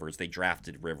with Rivers. They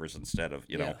drafted Rivers instead of,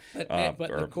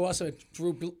 But of course,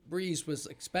 Drew Brees was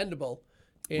expendable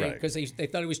because they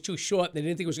thought he was too short. They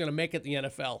didn't think he was going to make it in the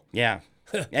NFL. Yeah.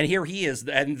 And here he is,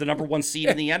 and the number one seed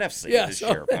in the NFC this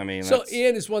year. I mean, so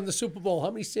Ian has won the Super Bowl. How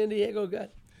many San Diego got?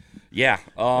 Yeah.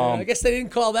 I guess they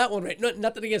didn't call that one right.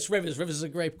 Nothing against Rivers. Rivers is a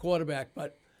great quarterback,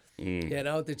 but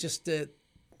they're just the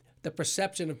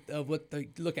perception of what they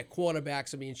look at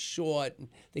quarterbacks. I mean, short, and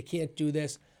they can't do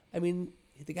this. I mean,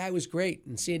 the guy was great,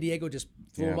 and San Diego just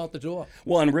threw him out the door.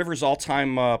 Well, and Rivers'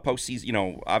 all-time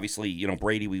postseason, obviously,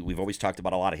 Brady, we've always talked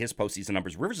about a lot of his postseason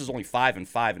numbers. Rivers is only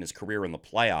 5-5 in his career in the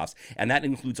playoffs, and that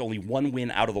includes only one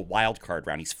win out of the wild card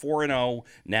round. He's 4-0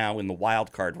 now in the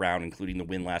wild card round, including the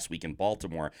win last week in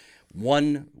Baltimore.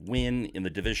 One win in the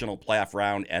divisional playoff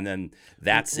round, and then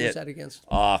that's Who it. was that against?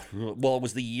 Well, it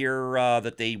was the year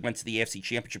that they went to the AFC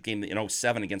Championship game in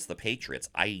 2007 against the Patriots.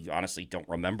 I honestly don't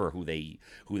remember who they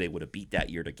would have beat that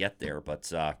year to get there,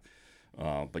 but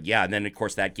yeah, and then of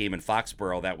course that game in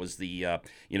Foxborough, that was the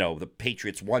the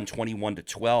Patriots won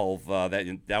 21-12.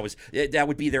 That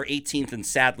would be their 18th and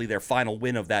sadly their final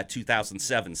win of that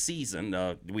 2007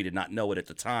 season. We did not know it at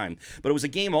the time, but it was a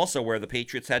game also where the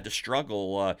Patriots had to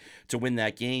struggle to win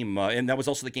that game, and that was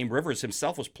also the game Rivers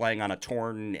himself was playing on a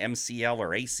torn MCL or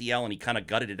ACL, and he kind of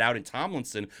gutted it out. And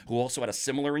Tomlinson, who also had a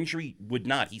similar injury, would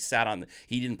not. He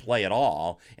didn't play at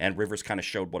all, and Rivers kind of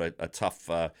showed what a tough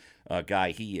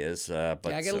guy he is.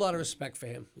 But I get a lot of respect for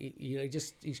him.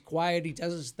 He's quiet. He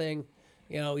does his thing.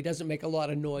 He doesn't make a lot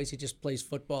of noise. He just plays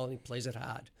football, and he plays it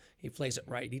hard. He plays it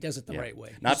right. He does it the right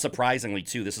way. Not surprisingly,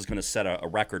 too, this is going to set a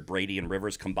record. Brady and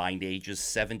Rivers combined ages,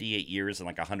 78 years and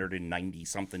like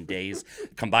 190-something days.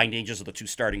 Combined ages of the two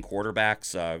starting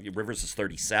quarterbacks. Rivers is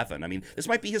 37. I mean, this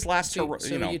might be his last. So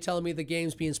you're telling me the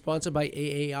game's being sponsored by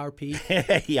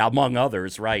AARP? Yeah, among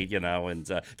others, right? And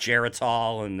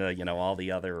Geritol and all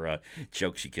the other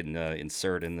jokes you can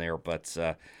insert in there, but.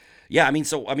 Yeah,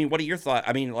 what are your thoughts?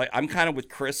 I mean, I'm kind of with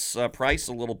Chris Price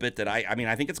a little bit that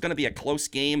I think it's going to be a close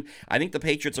game. I think the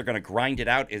Patriots are going to grind it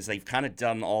out as they've kind of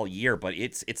done all year, but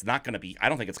it's not going to be. I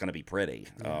don't think it's going to be pretty.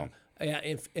 Yeah,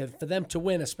 and for them to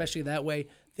win, especially that way,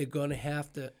 they're going to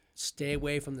have to stay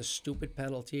away from the stupid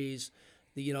penalties,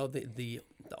 the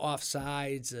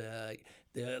offsides,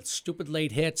 the stupid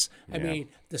late hits. I mean,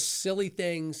 the silly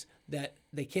things that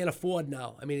they can't afford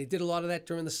now. I mean, they did a lot of that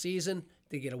during the season.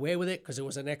 They get away with it because it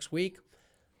was a next week.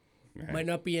 Right. Might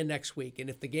not be a next week. And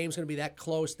if the game's going to be that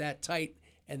close, that tight,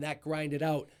 and that grinded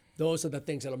out, those are the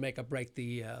things that'll make or break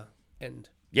the end.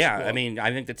 Yeah, score. I mean,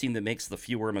 I think the team that makes the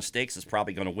fewer mistakes is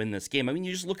probably going to win this game. I mean,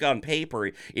 you just look on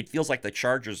paper, it feels like the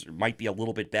Chargers might be a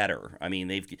little bit better. I mean,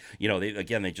 they've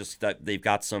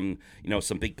got some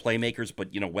big playmakers,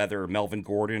 but whether Melvin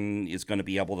Gordon is going to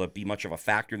be able to be much of a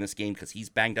factor in this game because he's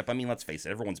banged up. I mean, let's face it,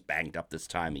 everyone's banged up this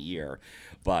time of year.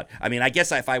 But I mean, I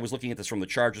guess if I was looking at this from the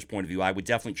Chargers' point of view, I would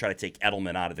definitely try to take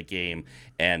Edelman out of the game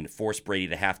and force Brady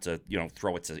to have to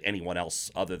throw it to anyone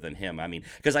else other than him. I mean,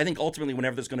 because I think ultimately,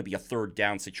 whenever there's going to be a third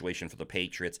down situation for the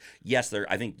Patriots, yes,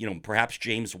 I think perhaps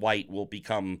James White will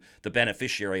become the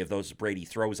beneficiary of those Brady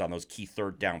throws on those key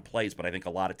third down plays, but I think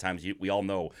a lot of times we all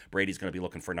know Brady's going to be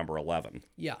looking for number 11.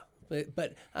 Yeah,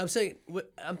 but I'm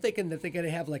thinking that they're going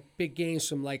to have like big games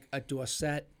from like a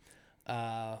Dorsett,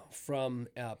 from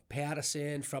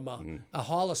Patterson, from a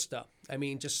Hollister. I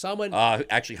mean, just someone.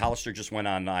 Actually, Hollister just went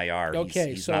on IR. Okay,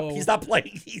 he's not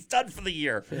playing. He's done for the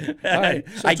year. All right.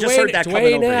 So I just heard that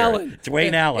coming over here.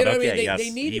 Dwayne Allen. Okay, I mean? Yes. They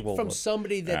need it from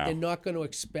somebody that Yeah. they're not going to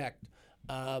expect,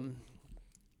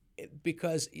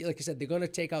 because, like I said, they're going to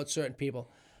take out certain people.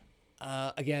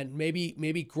 Again,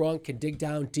 maybe Gronk can dig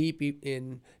down deep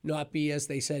and not be, as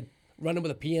they said, running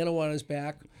with a piano on his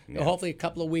back. Yeah. Hopefully, a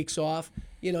couple of weeks off.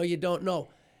 You don't know.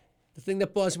 The thing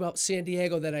that bothers me about San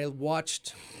Diego that I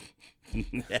watched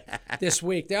this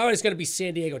week, they're always going to be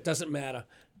San Diego. It doesn't matter.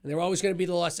 And they're always going to be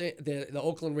the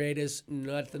Oakland Raiders,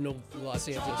 not the Los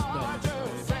Angeles. No.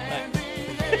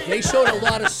 But they showed a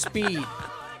lot of speed,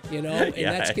 and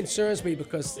that concerns me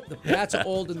because the Pats are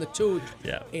old in the tooth,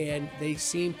 and they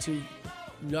seem to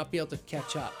not be able to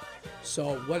catch up.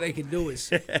 So what they can do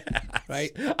is,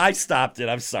 right? I stopped it.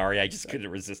 I'm sorry. I just couldn't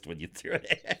resist when you threw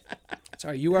it.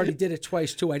 Sorry, you already did it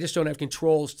twice too. I just don't have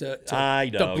controls to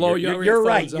I know. To blow you're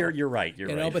right. Up. You're right.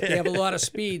 You're right. But they have a lot of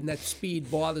speed, and that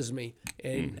speed bothers me.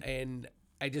 And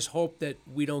I just hope that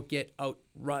we don't get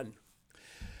outrun.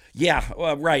 Yeah,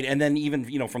 right. And then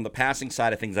even from the passing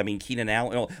side of things, I mean, Keenan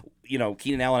Allen.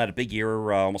 Keenan Allen had a big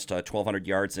year, almost 1,200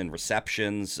 yards in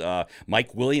receptions.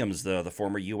 Mike Williams, the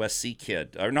former USC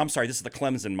kid. No, I'm sorry, this is the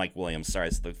Clemson Mike Williams. Sorry,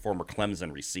 it's the former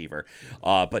Clemson receiver.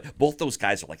 But both those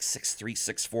guys are like 6'3",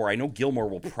 6'4". I know Gilmore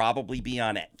will probably be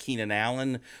on Keenan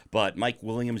Allen, but Mike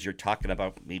Williams, you're talking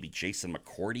about maybe Jason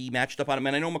McCourty matched up on him.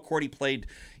 And I know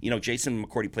Jason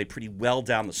McCourty played pretty well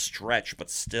down the stretch, but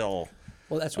still.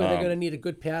 Well, that's where they're going to need a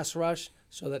good pass rush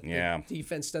so that Yeah. the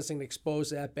defense doesn't expose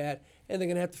that bad. And they're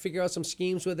going to have to figure out some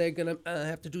schemes where they're going to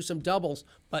have to do some doubles,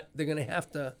 but they're going to have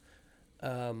to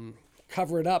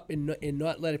cover it up and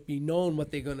not let it be known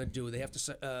what they're going to do. They have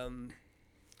to.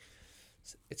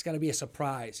 It's got to be a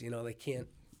surprise. They can't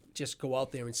just go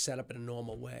out there and set up in a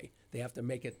normal way. They have to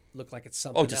make it look like it's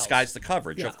something else. Disguise the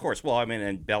coverage, Yeah. of course. Well, I mean,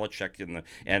 and Belichick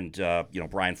and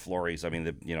Brian Flores. I mean,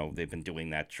 they've been doing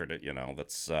that.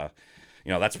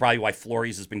 That's probably why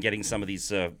Flores has been getting some of these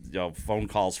phone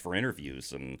calls for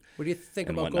interviews and. What do you think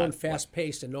and about whatnot. going fast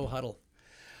paced and no huddle?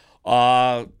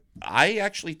 I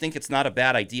actually think it's not a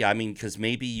bad idea. I mean, because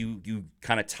maybe you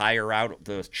kind of tire out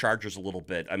the Chargers a little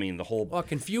bit. I mean, the whole Or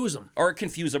confuse them. or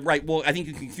confuse them, right? Well, I think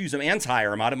you can confuse them and tire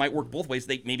them out. It might work both ways.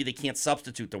 Maybe they can't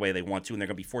substitute the way they want to, and they're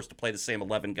going to be forced to play the same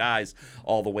 11 guys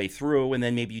all the way through. And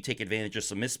then maybe you take advantage of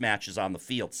some mismatches on the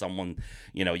field. Someone,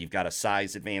 you've got a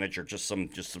size advantage or just some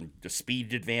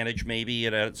speed advantage maybe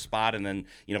at a spot, and then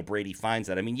Brady finds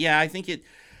that. I mean, yeah, I think it.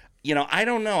 I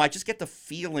don't know. I just get the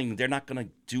feeling they're not going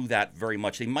to do that very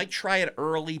much. They might try it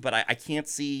early, but I can't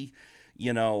see,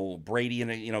 Brady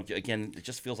and again, it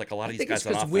just feels like a lot of these guys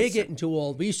on offense. We're getting too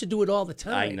old. We used to do it all the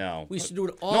time. I know. We used to do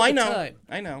it all the time.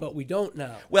 I know. But we don't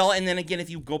now. Well, and then again,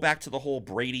 if you go back to the whole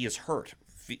Brady is hurt,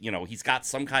 he's got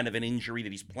some kind of an injury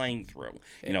that he's playing through.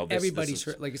 Everybody's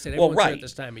hurt. Like I said, well, everyone's right. hurt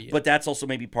this time of year. But that's also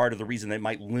maybe part of the reason they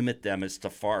might limit them as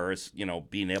far as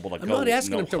being able to I'm go. not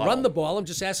asking no them to huddle. run the ball. I'm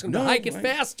just asking them to hike it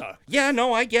faster. Yeah,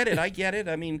 no, I get it.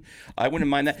 I mean, I wouldn't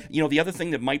mind that. The other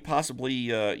thing that might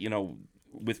possibly,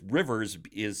 with Rivers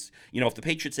is, if the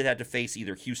Patriots had to face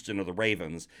either Houston or the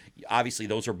Ravens, obviously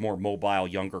those are more mobile,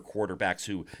 younger quarterbacks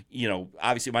who,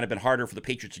 obviously it might have been harder for the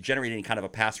Patriots to generate any kind of a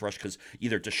pass rush because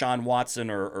either Deshaun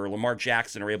Watson or Lamar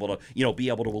Jackson are able to, be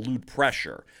able to elude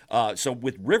pressure. So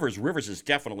with Rivers is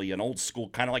definitely an old school,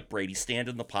 kind of like Brady, stand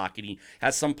in the pocket. He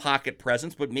has some pocket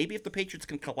presence, but maybe if the Patriots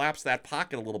can collapse that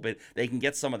pocket a little bit, they can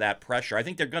get some of that pressure. I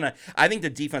think the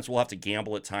defense will have to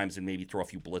gamble at times and maybe throw a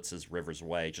few blitzes Rivers'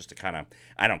 way just to kind of,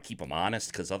 I don't keep him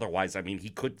honest because otherwise, I mean, he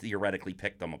could theoretically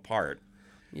pick them apart.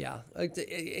 Yeah,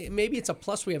 maybe it's a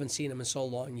plus we haven't seen him in so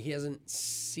long. He hasn't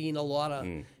seen a lot of.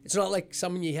 It's not like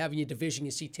someone you have in your division.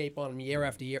 You see tape on him year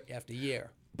after year after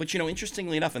year. But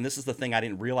interestingly enough, and this is the thing I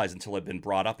didn't realize until it had been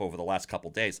brought up over the last couple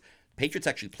of days. Patriots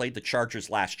actually played the Chargers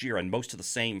last year, and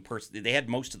they had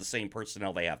most of the same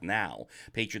personnel they have now.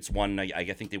 Patriots won. I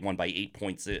think they won by 8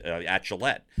 points at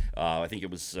Gillette. I think it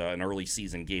was an early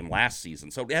season game last season,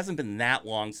 so it hasn't been that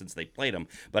long since they played them.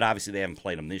 But obviously, they haven't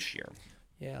played them this year.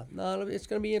 Yeah, no, it's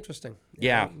going to be interesting.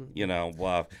 Yeah,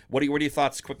 what are your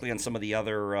thoughts quickly on some of the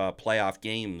other playoff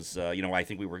games? I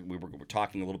think we were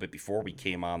talking a little bit before we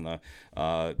came on the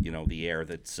the air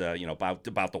that's about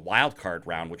the wild card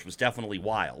round, which was definitely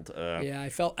wild. Yeah,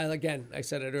 I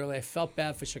said it earlier. I felt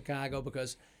bad for Chicago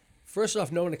because first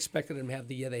off, no one expected them to have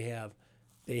the year they have.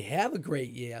 They have a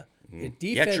great year. The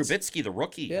defense, Trubisky, the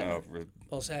rookie, pure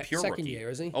second rookie. year,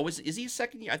 isn't he? Oh, is he a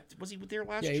second year? Was he there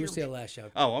last year? Yeah, he was there last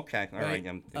year. Oh, okay, all right.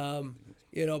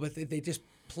 But they just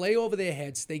play over their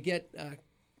heads. They get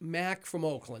Mac from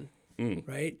Oakland,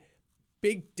 right?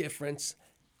 Big difference,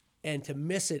 and to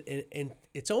miss it, and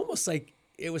it's almost like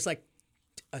it was like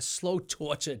a slow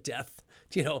torture death,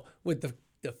 with the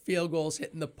field goals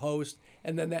hitting the post,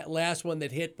 and then that last one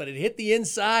that hit, but it hit the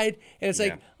inside, and it's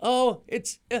like, oh,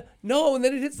 it's no, and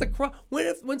then it hits the cross.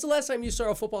 When's the last time you saw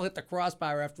a football hit the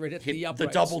crossbar after it hit the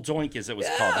uprights? The double doink, as it was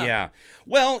called. Yeah.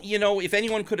 Well, if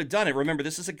anyone could have done it, remember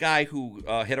this is a guy who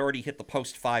had already hit the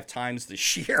post 5 times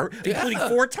this year, including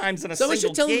 4 times in a Someone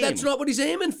single should tell game. him that's not what he's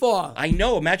aiming for. I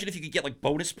know. Imagine if you could get like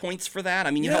bonus points for that.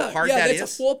 I mean, how hard that is. Yeah,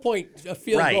 that's a 4-point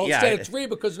field goal instead of 3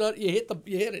 because you hit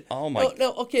it. Oh my.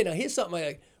 No, okay. Now here's something I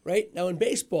like. Right now in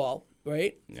baseball,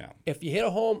 right? Yeah. If you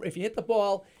hit the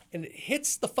ball and it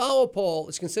hits the foul pole,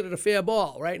 it's considered a fair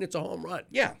ball, right? And it's a home run.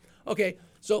 Yeah. Okay,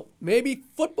 so maybe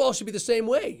football should be the same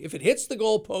way. If it hits the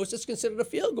goal post, it's considered a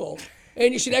field goal.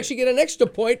 and you should actually get an extra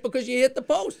point because you hit the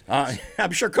post.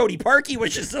 I'm sure Cody Parkey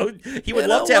wishes so. He would You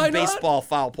love know, to why have not? baseball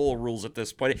foul pole rules at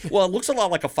this point. Well, it looks a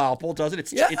lot like a foul pole, doesn't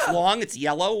it? Yeah. It's long, it's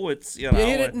yellow, it's you know. You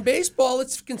hit it in baseball,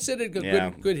 it's considered a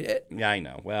Yeah. good hit. Yeah, I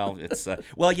know. Well, it's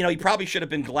well, you know, he probably should have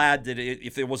been glad that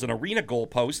if there was an arena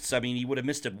goalposts, I mean, he would have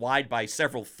missed it wide by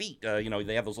several feet. You know,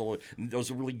 they have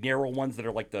those really narrow ones that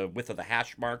are like the width of the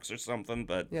hash marks or something.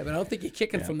 But Yeah, but I don't think you're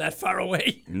kicking from that far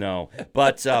away. no,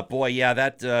 but boy, yeah,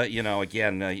 that you know,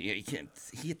 again, he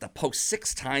hit the post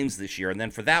 6 times this year, and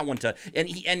then for that one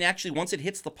and actually once it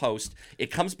hits the post,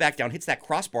 it comes back down, hits that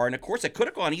crossbar, and of course it could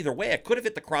have gone either way. It could have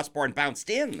hit the crossbar and bounced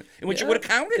in which it would have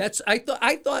counted.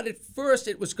 I thought at first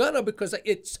it was gonna because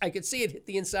I could see it hit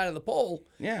the inside of the pole.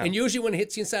 Yeah. And usually when it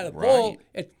hits the inside of the pole, Right.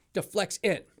 it deflects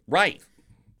in. Right.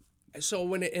 So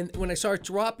when I saw it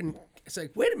drop, and it's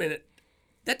like, wait a minute,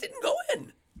 that didn't go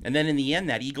in. And then in the end,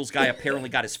 that Eagles guy apparently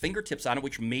got his fingertips on it,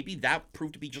 which maybe that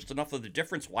proved to be just enough of the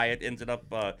difference why it ended up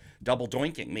double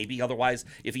doinking. Maybe otherwise,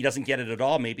 if he doesn't get it at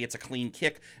all, maybe it's a clean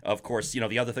kick. Of course, you know,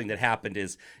 the other thing that happened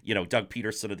is, you know, Doug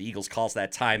Peterson of the Eagles calls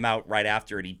that timeout right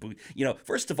after, and you know,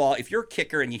 first of all, if you're a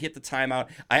kicker and you hit the timeout,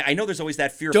 I know there's always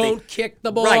that fear. Don't kick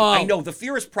the ball. Right, I know. The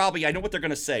fear is probably, I know what they're going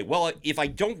to say. Well, if I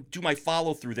don't do my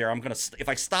follow through there, if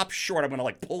I stop short, I'm going to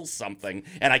like pull something,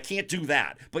 and I can't do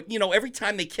that. But, you know, every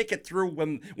time they kick it through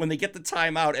when they get the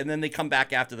timeout and then they come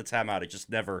back after the timeout, it just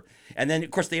never. And then,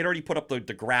 of course, they had already put up the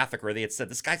graphic where they had said,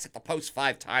 this guy's hit the post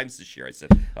 5 times this year. I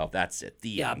said, oh, that's it.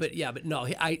 The end. But no,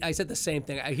 I said the same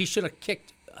thing. He should have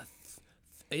kicked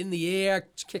in the air,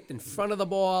 kicked in front of the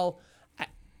ball.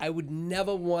 I would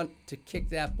never want to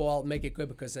kick that ball, make it good,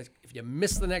 because if you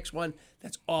miss the next one,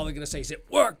 that's all they're going to say is, it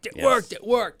worked, it worked, it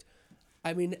worked.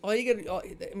 I mean,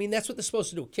 that's what they're supposed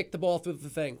to do, kick the ball through the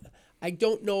thing. I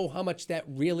don't know how much that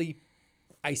really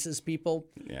ices people,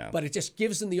 but it just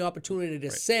gives them the opportunity to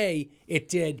say it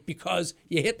did because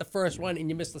you hit the first one and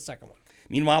you missed the second one.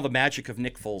 Meanwhile, the magic of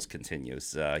Nick Foles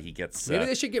continues. He gets. Maybe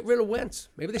they should get rid of Wentz.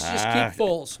 Maybe they should just keep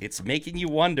Foles. It's making you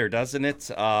wonder, doesn't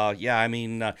it? Yeah, I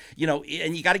mean, you know,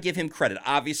 and you got to give him credit.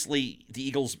 Obviously, the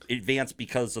Eagles advanced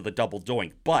because of the double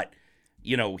doink, but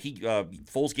you know,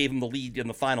 Foles gave him the lead in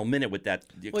the final minute with that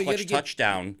clutch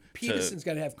touchdown. Peterson's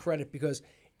got to have credit because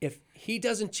if he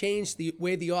doesn't change the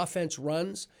way the offense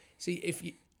runs, see, if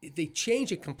they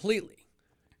change it completely,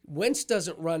 Wentz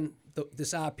doesn't run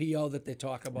this RPO that they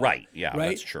talk about. Right, yeah, right?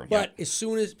 that's true. But as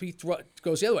soon as he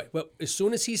goes the other way, but as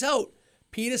soon as he's out,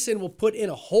 Peterson will put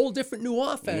in a whole different new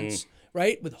offense,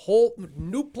 right? With whole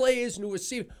new players, new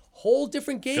receiver, whole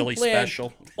different game Philly plan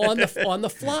special. on the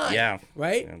fly. Yeah.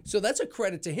 Right? Yeah. So that's a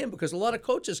credit to him because a lot of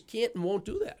coaches can't and won't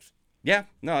do that. Yeah,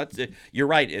 no, you're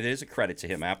right. It is a credit to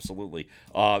him, absolutely.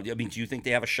 I mean, do you think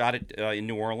they have a shot at in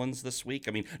New Orleans this week?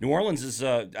 I mean, New Orleans is.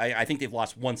 I think they've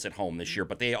lost once at home this year,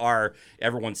 but they are.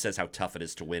 Everyone says how tough it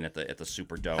is to win at the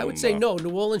Superdome. I would say no. New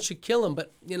Orleans should kill him,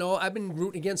 but you know, I've been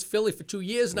rooting against Philly for 2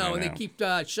 years now, and they keep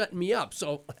shutting me up.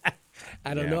 So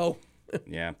I don't know.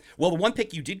 Yeah. Well, the one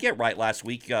pick you did get right last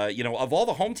week, you know, of all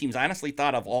the home teams, I honestly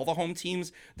thought of all the home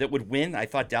teams that would win, I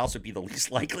thought Dallas would be the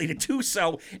least likely to do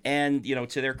so. And, you know,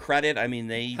 to their credit, I mean,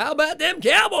 How about them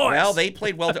Cowboys? Well, they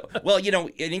played well. Well, you know,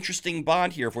 an interesting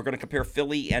bond here if we're going to compare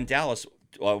Philly and Dallas.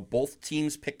 Both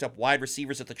teams picked up wide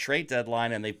receivers at the trade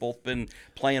deadline, and they've both been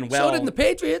playing well. So did the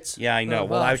Patriots. Yeah, I know.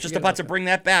 Well, I was just about to bring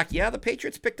that back. Yeah, the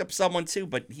Patriots picked up someone too,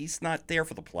 but he's not there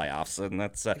for the playoffs, and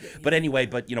that's. But anyway,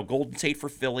 you know, Golden Tate for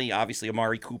Philly, obviously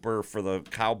Amari Cooper for the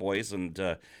Cowboys, and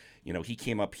you know, he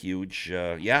came up huge.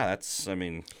 Yeah, that's. I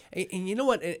mean, and you know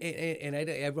what? And I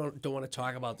don't want to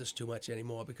talk about this too much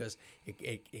anymore because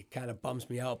it kind of bums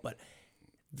me out, but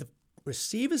the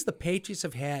receivers the Patriots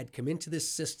have had come into this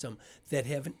system that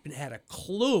haven't had a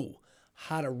clue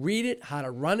how to read it, how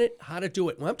to run it, how to do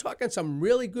it. Well, I'm talking some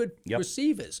really good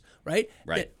receivers, right?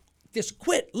 That just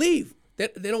quit, leave. They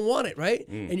don't want it, right?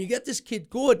 And you get this kid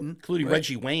Gordon, including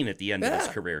Reggie Wayne at the end of his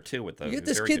career too. With you get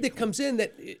this kid that comes in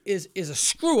that is a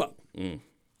screw up,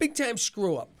 big time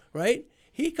screw up, right?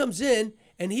 He comes in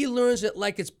and he learns it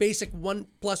like it's basic 1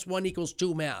 + 1 =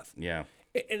 2 math. Yeah.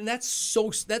 And that's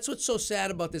what's so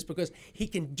sad about this because he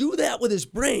can do that with his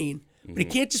brain, but he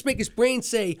can't just make his brain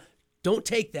say, "Don't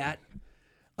take that."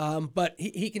 But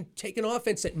he can take an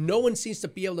offense that no one seems to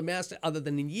be able to master other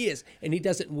than in years, and he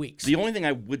does it in weeks. The only thing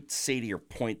I would say to your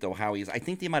point, though, Howie, is I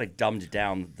think they might have dumbed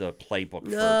down the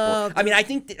playbook. I mean, I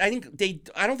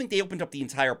don't think they opened up the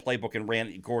entire playbook and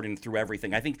ran Gordon through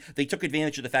everything. I think they took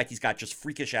advantage of the fact he's got just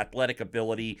freakish athletic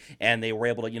ability, and they were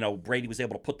able to, you know, Brady was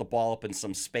able to put the ball up in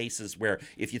some spaces where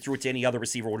if you threw it to any other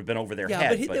receiver, it would have been over their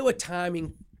head. But there were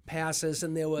timing passes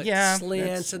and there were Yeah,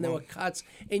 slants and there were cuts.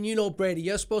 And you know, Brady,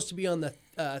 you're supposed to be on the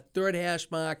third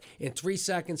hash mark in 3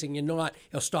 seconds, and you're not.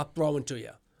 He'll stop throwing to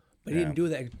you. But he didn't do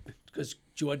that because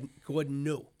Gordon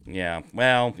knew. Yeah,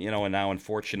 well, and now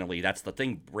unfortunately, that's the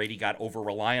thing. Brady got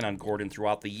over-reliant on Gordon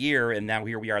throughout the year, and now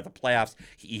here we are at the playoffs.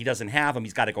 He doesn't have him.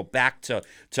 He's got to go back to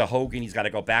Hogan. He's got to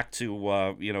go back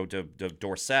to, to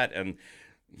Dorsett, and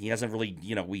he hasn't really,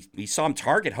 we saw him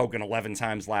target Hogan 11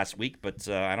 times last week, but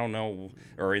I don't know,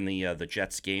 or in the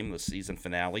Jets game, the season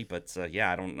finale, but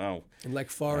I don't know. And like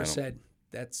Forrest said,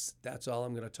 that's all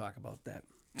I'm going to talk about that.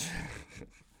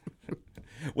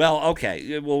 Well,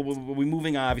 okay. Well, we're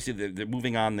moving on. Obviously, they're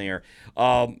moving on there.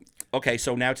 Okay,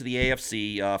 so now to the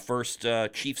AFC. First,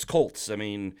 Chiefs-Colts. I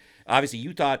mean, obviously,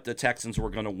 you thought the Texans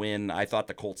were going to win. I thought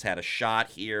the Colts had a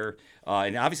shot here.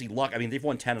 And obviously, luck. I mean, they've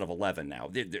won 10 out of 11 now.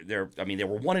 They were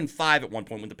 1-5 at one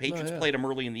point when the Patriots played them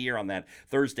early in the year on that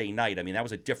Thursday night. I mean, that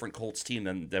was a different Colts team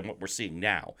than what we're seeing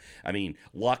now. I mean,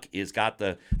 Luck has got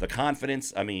the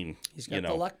confidence. I mean, he's got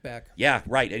the luck back. Yeah,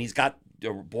 right, and he's got.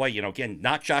 Boy, again,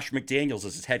 not Josh McDaniels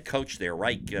as his head coach there,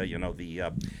 right? Again,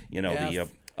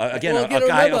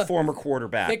 a former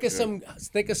quarterback. Think of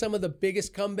some of the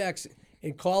biggest comebacks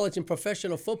in college and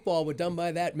professional football were done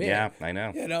by that man. Yeah, I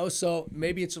know. So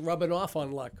maybe it's rubbing off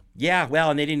on Luck. Yeah, well,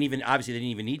 and they didn't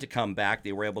even need to come back.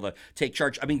 They were able to take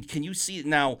charge. I mean, can you see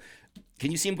now? Can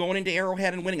you see them going into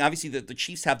Arrowhead and winning? Obviously, the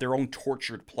Chiefs have their own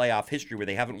tortured playoff history where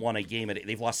they haven't won a game.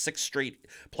 They've lost 6 straight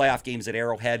playoff games at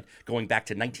Arrowhead going back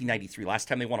to 1993. Last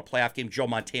time they won a playoff game, Joe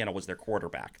Montana was their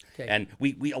quarterback. Okay. And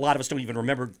we a lot of us don't even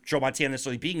remember Joe Montana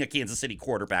necessarily being a Kansas City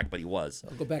quarterback, but he was.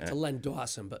 I'll go back to Len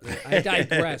Dawson, but I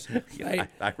digress.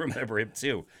 I remember him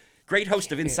too. Great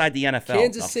host of Inside the NFL.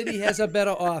 Kansas City has a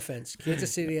better offense.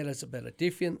 Kansas City has a better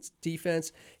defense.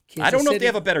 I don't know if they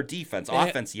have a better defense.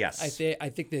 Offense, yes. I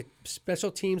think the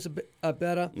special teams are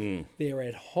better. They're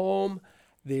at home.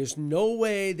 There's no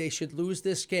way they should lose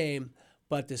this game,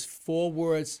 but there's 4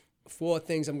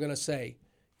 things I'm going to say.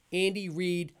 Andy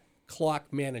Reid,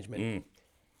 clock management.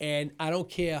 And I don't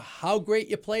care how great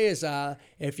your players are,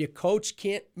 if your coach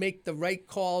can't make the right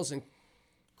calls and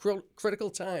critical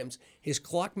times, his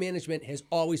clock management has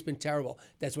always been terrible.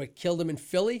 That's what killed him in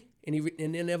Philly, and he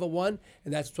never won,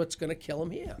 and that's what's going to kill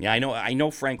him here. Yeah, I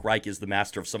know Frank Reich is the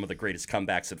master of some of the greatest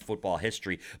comebacks in football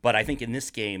history, but I think in this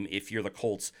game, if you're the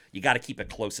Colts, you got to keep it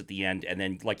close at the end, and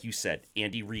then, like you said,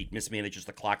 Andy Reid mismanages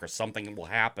the clock or something will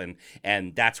happen,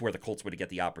 and that's where the Colts would get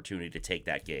the opportunity to take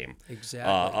that game.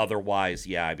 Exactly. Otherwise,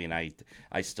 I mean,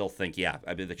 I still think,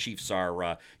 I mean, the Chiefs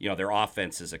are, their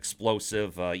offense is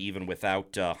explosive, even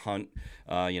without Hunt.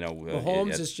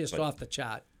 Mahomes is just off the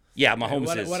chart. Yeah,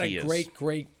 Mahomes is. What a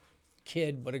great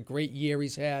kid. What a great year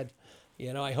he's had.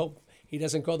 I hope he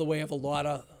doesn't go the way of a lot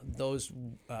of those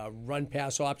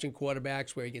run-pass option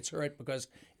quarterbacks where he gets hurt, because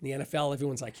in the NFL,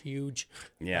 everyone's like huge.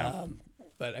 Yeah.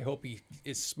 But I hope he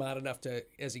is smart enough to,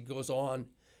 as he goes on,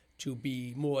 to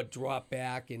be more drop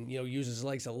back and, use his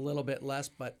legs a little bit less,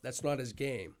 but that's not his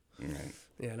game. Right.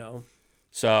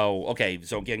 So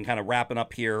again, kind of wrapping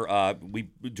up here. We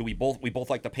both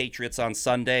like the Patriots on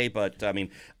Sunday, but I mean,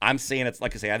 I'm saying I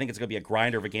think it's going to be a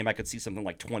grinder of a game. I could see something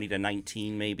like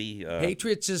 20-19, maybe.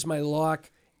 Patriots is my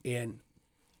lock, and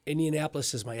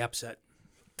Indianapolis is my upset.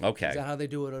 Okay. Is that how they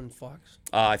do it on Fox?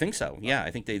 I think so. Yeah,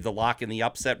 I think the lock and the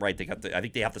upset. Right. I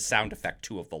think they have the sound effect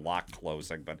too of the lock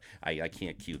closing, but I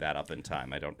can't cue that up in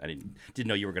time. I didn't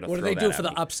know you were going to. What throw do they do that for at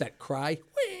the me. upset? Cry?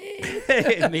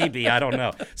 Maybe, I don't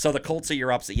know. So the Colts are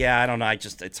your upset. Yeah, I don't know.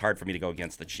 It's hard for me to go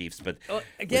against the Chiefs, but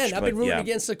I've been rooting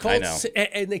against the Colts,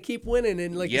 and they keep winning.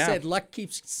 And like you said, luck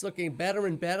keeps looking better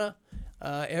and better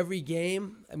every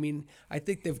game. I mean, I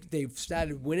think they've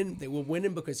started winning. They were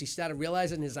winning because he started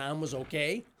realizing his arm was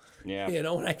okay. Yeah.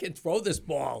 And I can throw this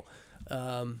ball.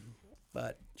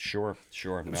 But sure.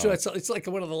 No. So it's like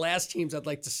one of the last teams I'd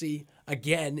like to see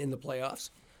again in the playoffs.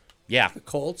 Yeah. The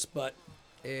Colts, but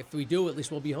if we do, at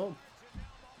least we'll be home.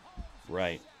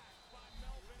 Right.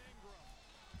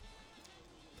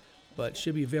 But it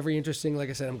should be very interesting. Like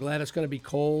I said, I'm glad it's going to be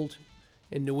cold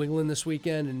in New England this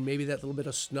weekend, and maybe that little bit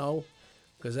of snow,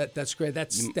 because that's great.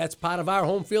 That's part of our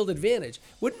home field advantage.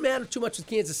 Wouldn't matter too much with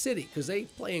Kansas City because they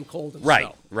play in cold and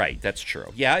snow. Right. That's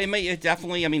true. Yeah, it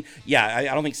definitely. I mean, I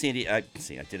don't think Sandy.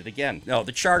 See, I did it again. No,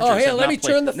 the Chargers. Oh, here, let me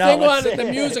turn the thing on the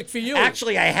music for you.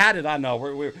 Actually, I had it on. No,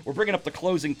 we're bringing up the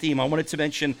closing theme. I wanted to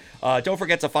mention. Don't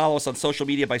forget to follow us on social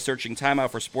media by searching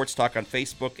Timeout for Sports Talk on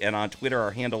Facebook and on Twitter.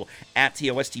 Our handle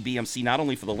 @TOSTBMC. Not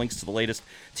only for the links to the latest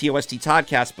TOST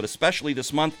podcast, but especially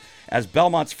this month as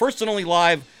Belmont's first and only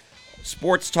live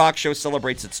sports talk show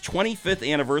celebrates its 25th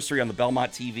anniversary on the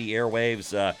Belmont TV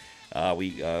airwaves.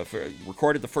 We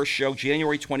recorded the first show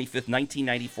January 25th,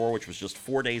 1994, which was just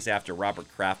 4 days after Robert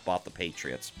Kraft bought the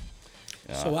Patriots.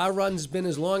 So our run's been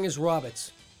as long as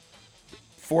Robert's.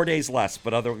 4 days less,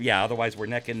 but otherwise we're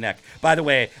neck and neck. By the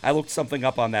way, I looked something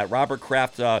up on that. Robert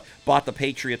Kraft bought the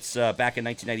Patriots back in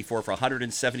 1994 for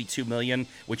 $172 million,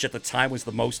 which at the time was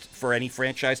the most for any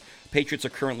franchise. Patriots are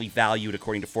currently valued,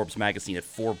 according to Forbes magazine, at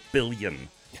 $4 billion.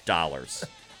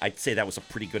 I'd say that was a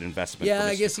pretty good investment. Yeah, for Mr.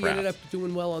 I guess he Kraft. ended up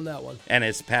doing well on that one. And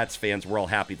as Pats fans, we're all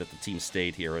happy that the team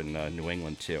stayed here in New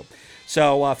England, too.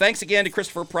 So thanks again to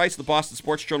Christopher Price of the Boston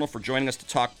Sports Journal for joining us to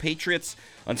talk Patriots.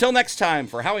 Until next time,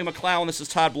 for Howie McClown, this is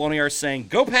Todd Blonier saying,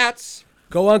 go Pats!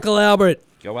 Go Uncle Albert!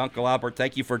 Go Uncle Albert.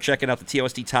 Thank you for checking out the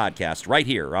TOST Toddcast right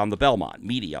here on the Belmont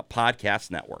Media Podcast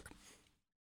Network.